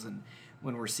angles, and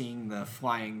when we're seeing the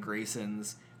flying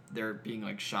Graysons, they're being,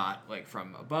 like, shot, like,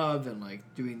 from above, and,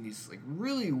 like, doing these, like,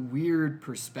 really weird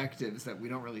perspectives that we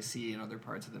don't really see in other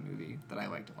parts of the movie that I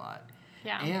liked a lot.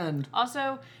 Yeah. And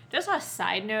also, just a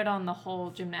side note on the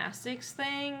whole gymnastics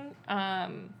thing,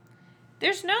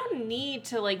 there's no need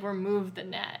to, like, remove the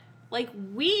net. Like,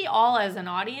 we all as an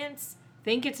audience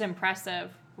think it's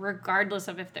impressive regardless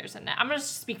of if there's a net. I'm going to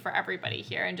speak for everybody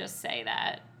here and just say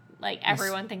that, like,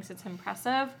 everyone thinks it's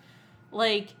impressive.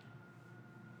 Like,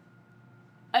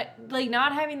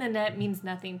 not having the net means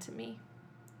nothing to me.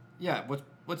 Yeah,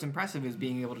 what's impressive is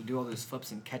being able to do all those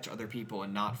flips and catch other people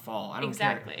and not fall. I don't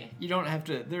Exactly. care. You don't have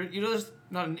to. There's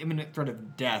not an imminent threat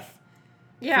of death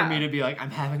Yeah. for me to be like,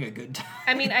 I'm having a good time.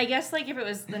 I mean, I guess, like, if it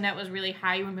was the net was really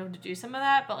high, you wouldn't be able to do some of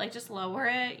that, but, like, just lower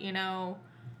it, you know.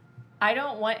 I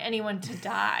don't want anyone to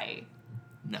die.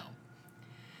 No.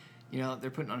 You know,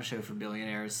 they're putting on a show for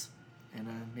billionaires, and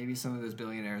maybe some of those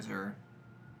billionaires are,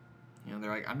 you know, they're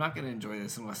like, I'm not going to enjoy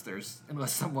this unless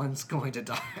someone's going to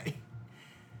die.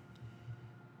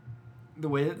 The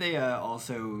way that they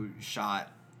also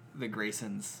shot the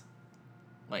Graysons,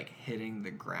 like, hitting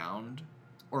the ground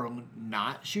or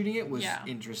not shooting it was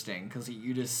interesting, because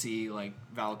you just see, like,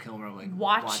 Val Kilmer, like,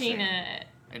 watching it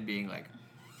and being like,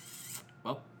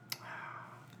 well.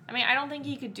 I mean, I don't think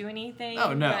he could do anything.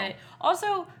 Oh, no. But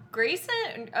also,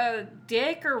 Grayson,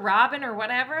 Dick or Robin or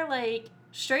whatever, like,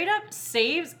 straight up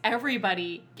saves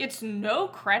everybody. Gets no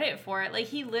credit for it. Like,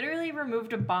 he literally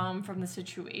removed a bomb from the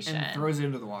situation. And throws it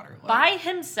into the water. Like, by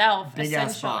himself, big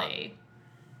ass essentially.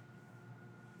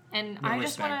 And No I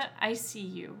just want respect. to... I see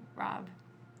you, Rob.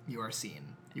 You are seen.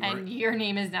 Your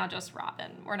name is now just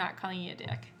Robin. We're not calling you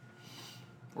Dick.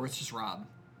 Or it's just Rob.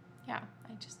 Yeah,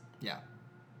 Yeah.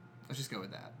 Let's just go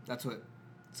with that. That's what...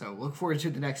 So look forward to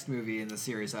the next movie in the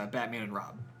series, Batman and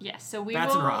Rob. Yes, so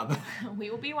Bats and Rob. we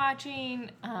will be watching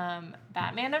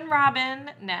Batman and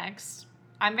Robin next.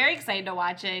 I'm very excited to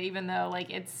watch it, even though, like,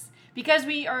 it's... Because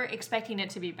we are expecting it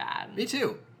to be bad. Me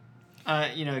too.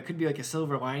 You know, it could be like a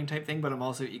silver lining type thing, but I'm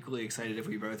also equally excited if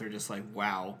we both are just like,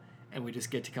 wow, and we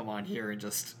just get to come on here and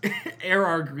just air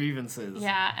our grievances.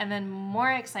 Yeah, and then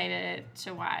more excited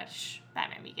to watch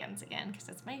Batman Begins again, because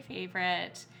it's my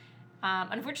favorite.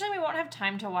 Unfortunately, we won't have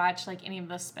time to watch, like, any of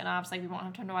the spin-offs. Like, we won't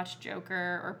have time to watch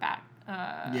Joker or not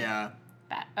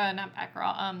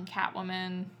Batgirl,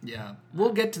 Catwoman. Yeah.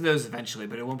 We'll get to those eventually,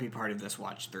 but it won't be part of this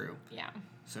watch through. Yeah.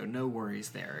 So no worries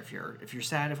there if you're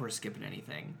sad if we're skipping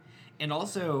anything. And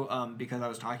also, because I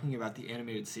was talking about the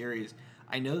animated series,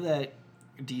 I know that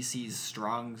DC's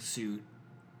strong suit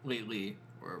lately,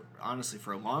 or honestly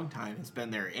for a long time, has been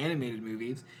their animated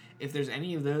movies. If there's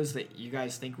any of those that you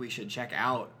guys think we should check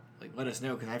out, like, let us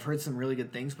know, because I've heard some really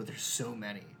good things, but there's so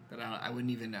many that I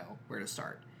wouldn't even know where to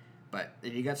start. But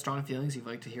if you got strong feelings, you'd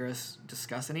like to hear us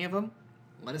discuss any of them,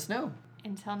 let us know.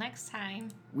 Until next time.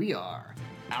 We are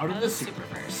out of the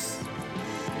Superverse.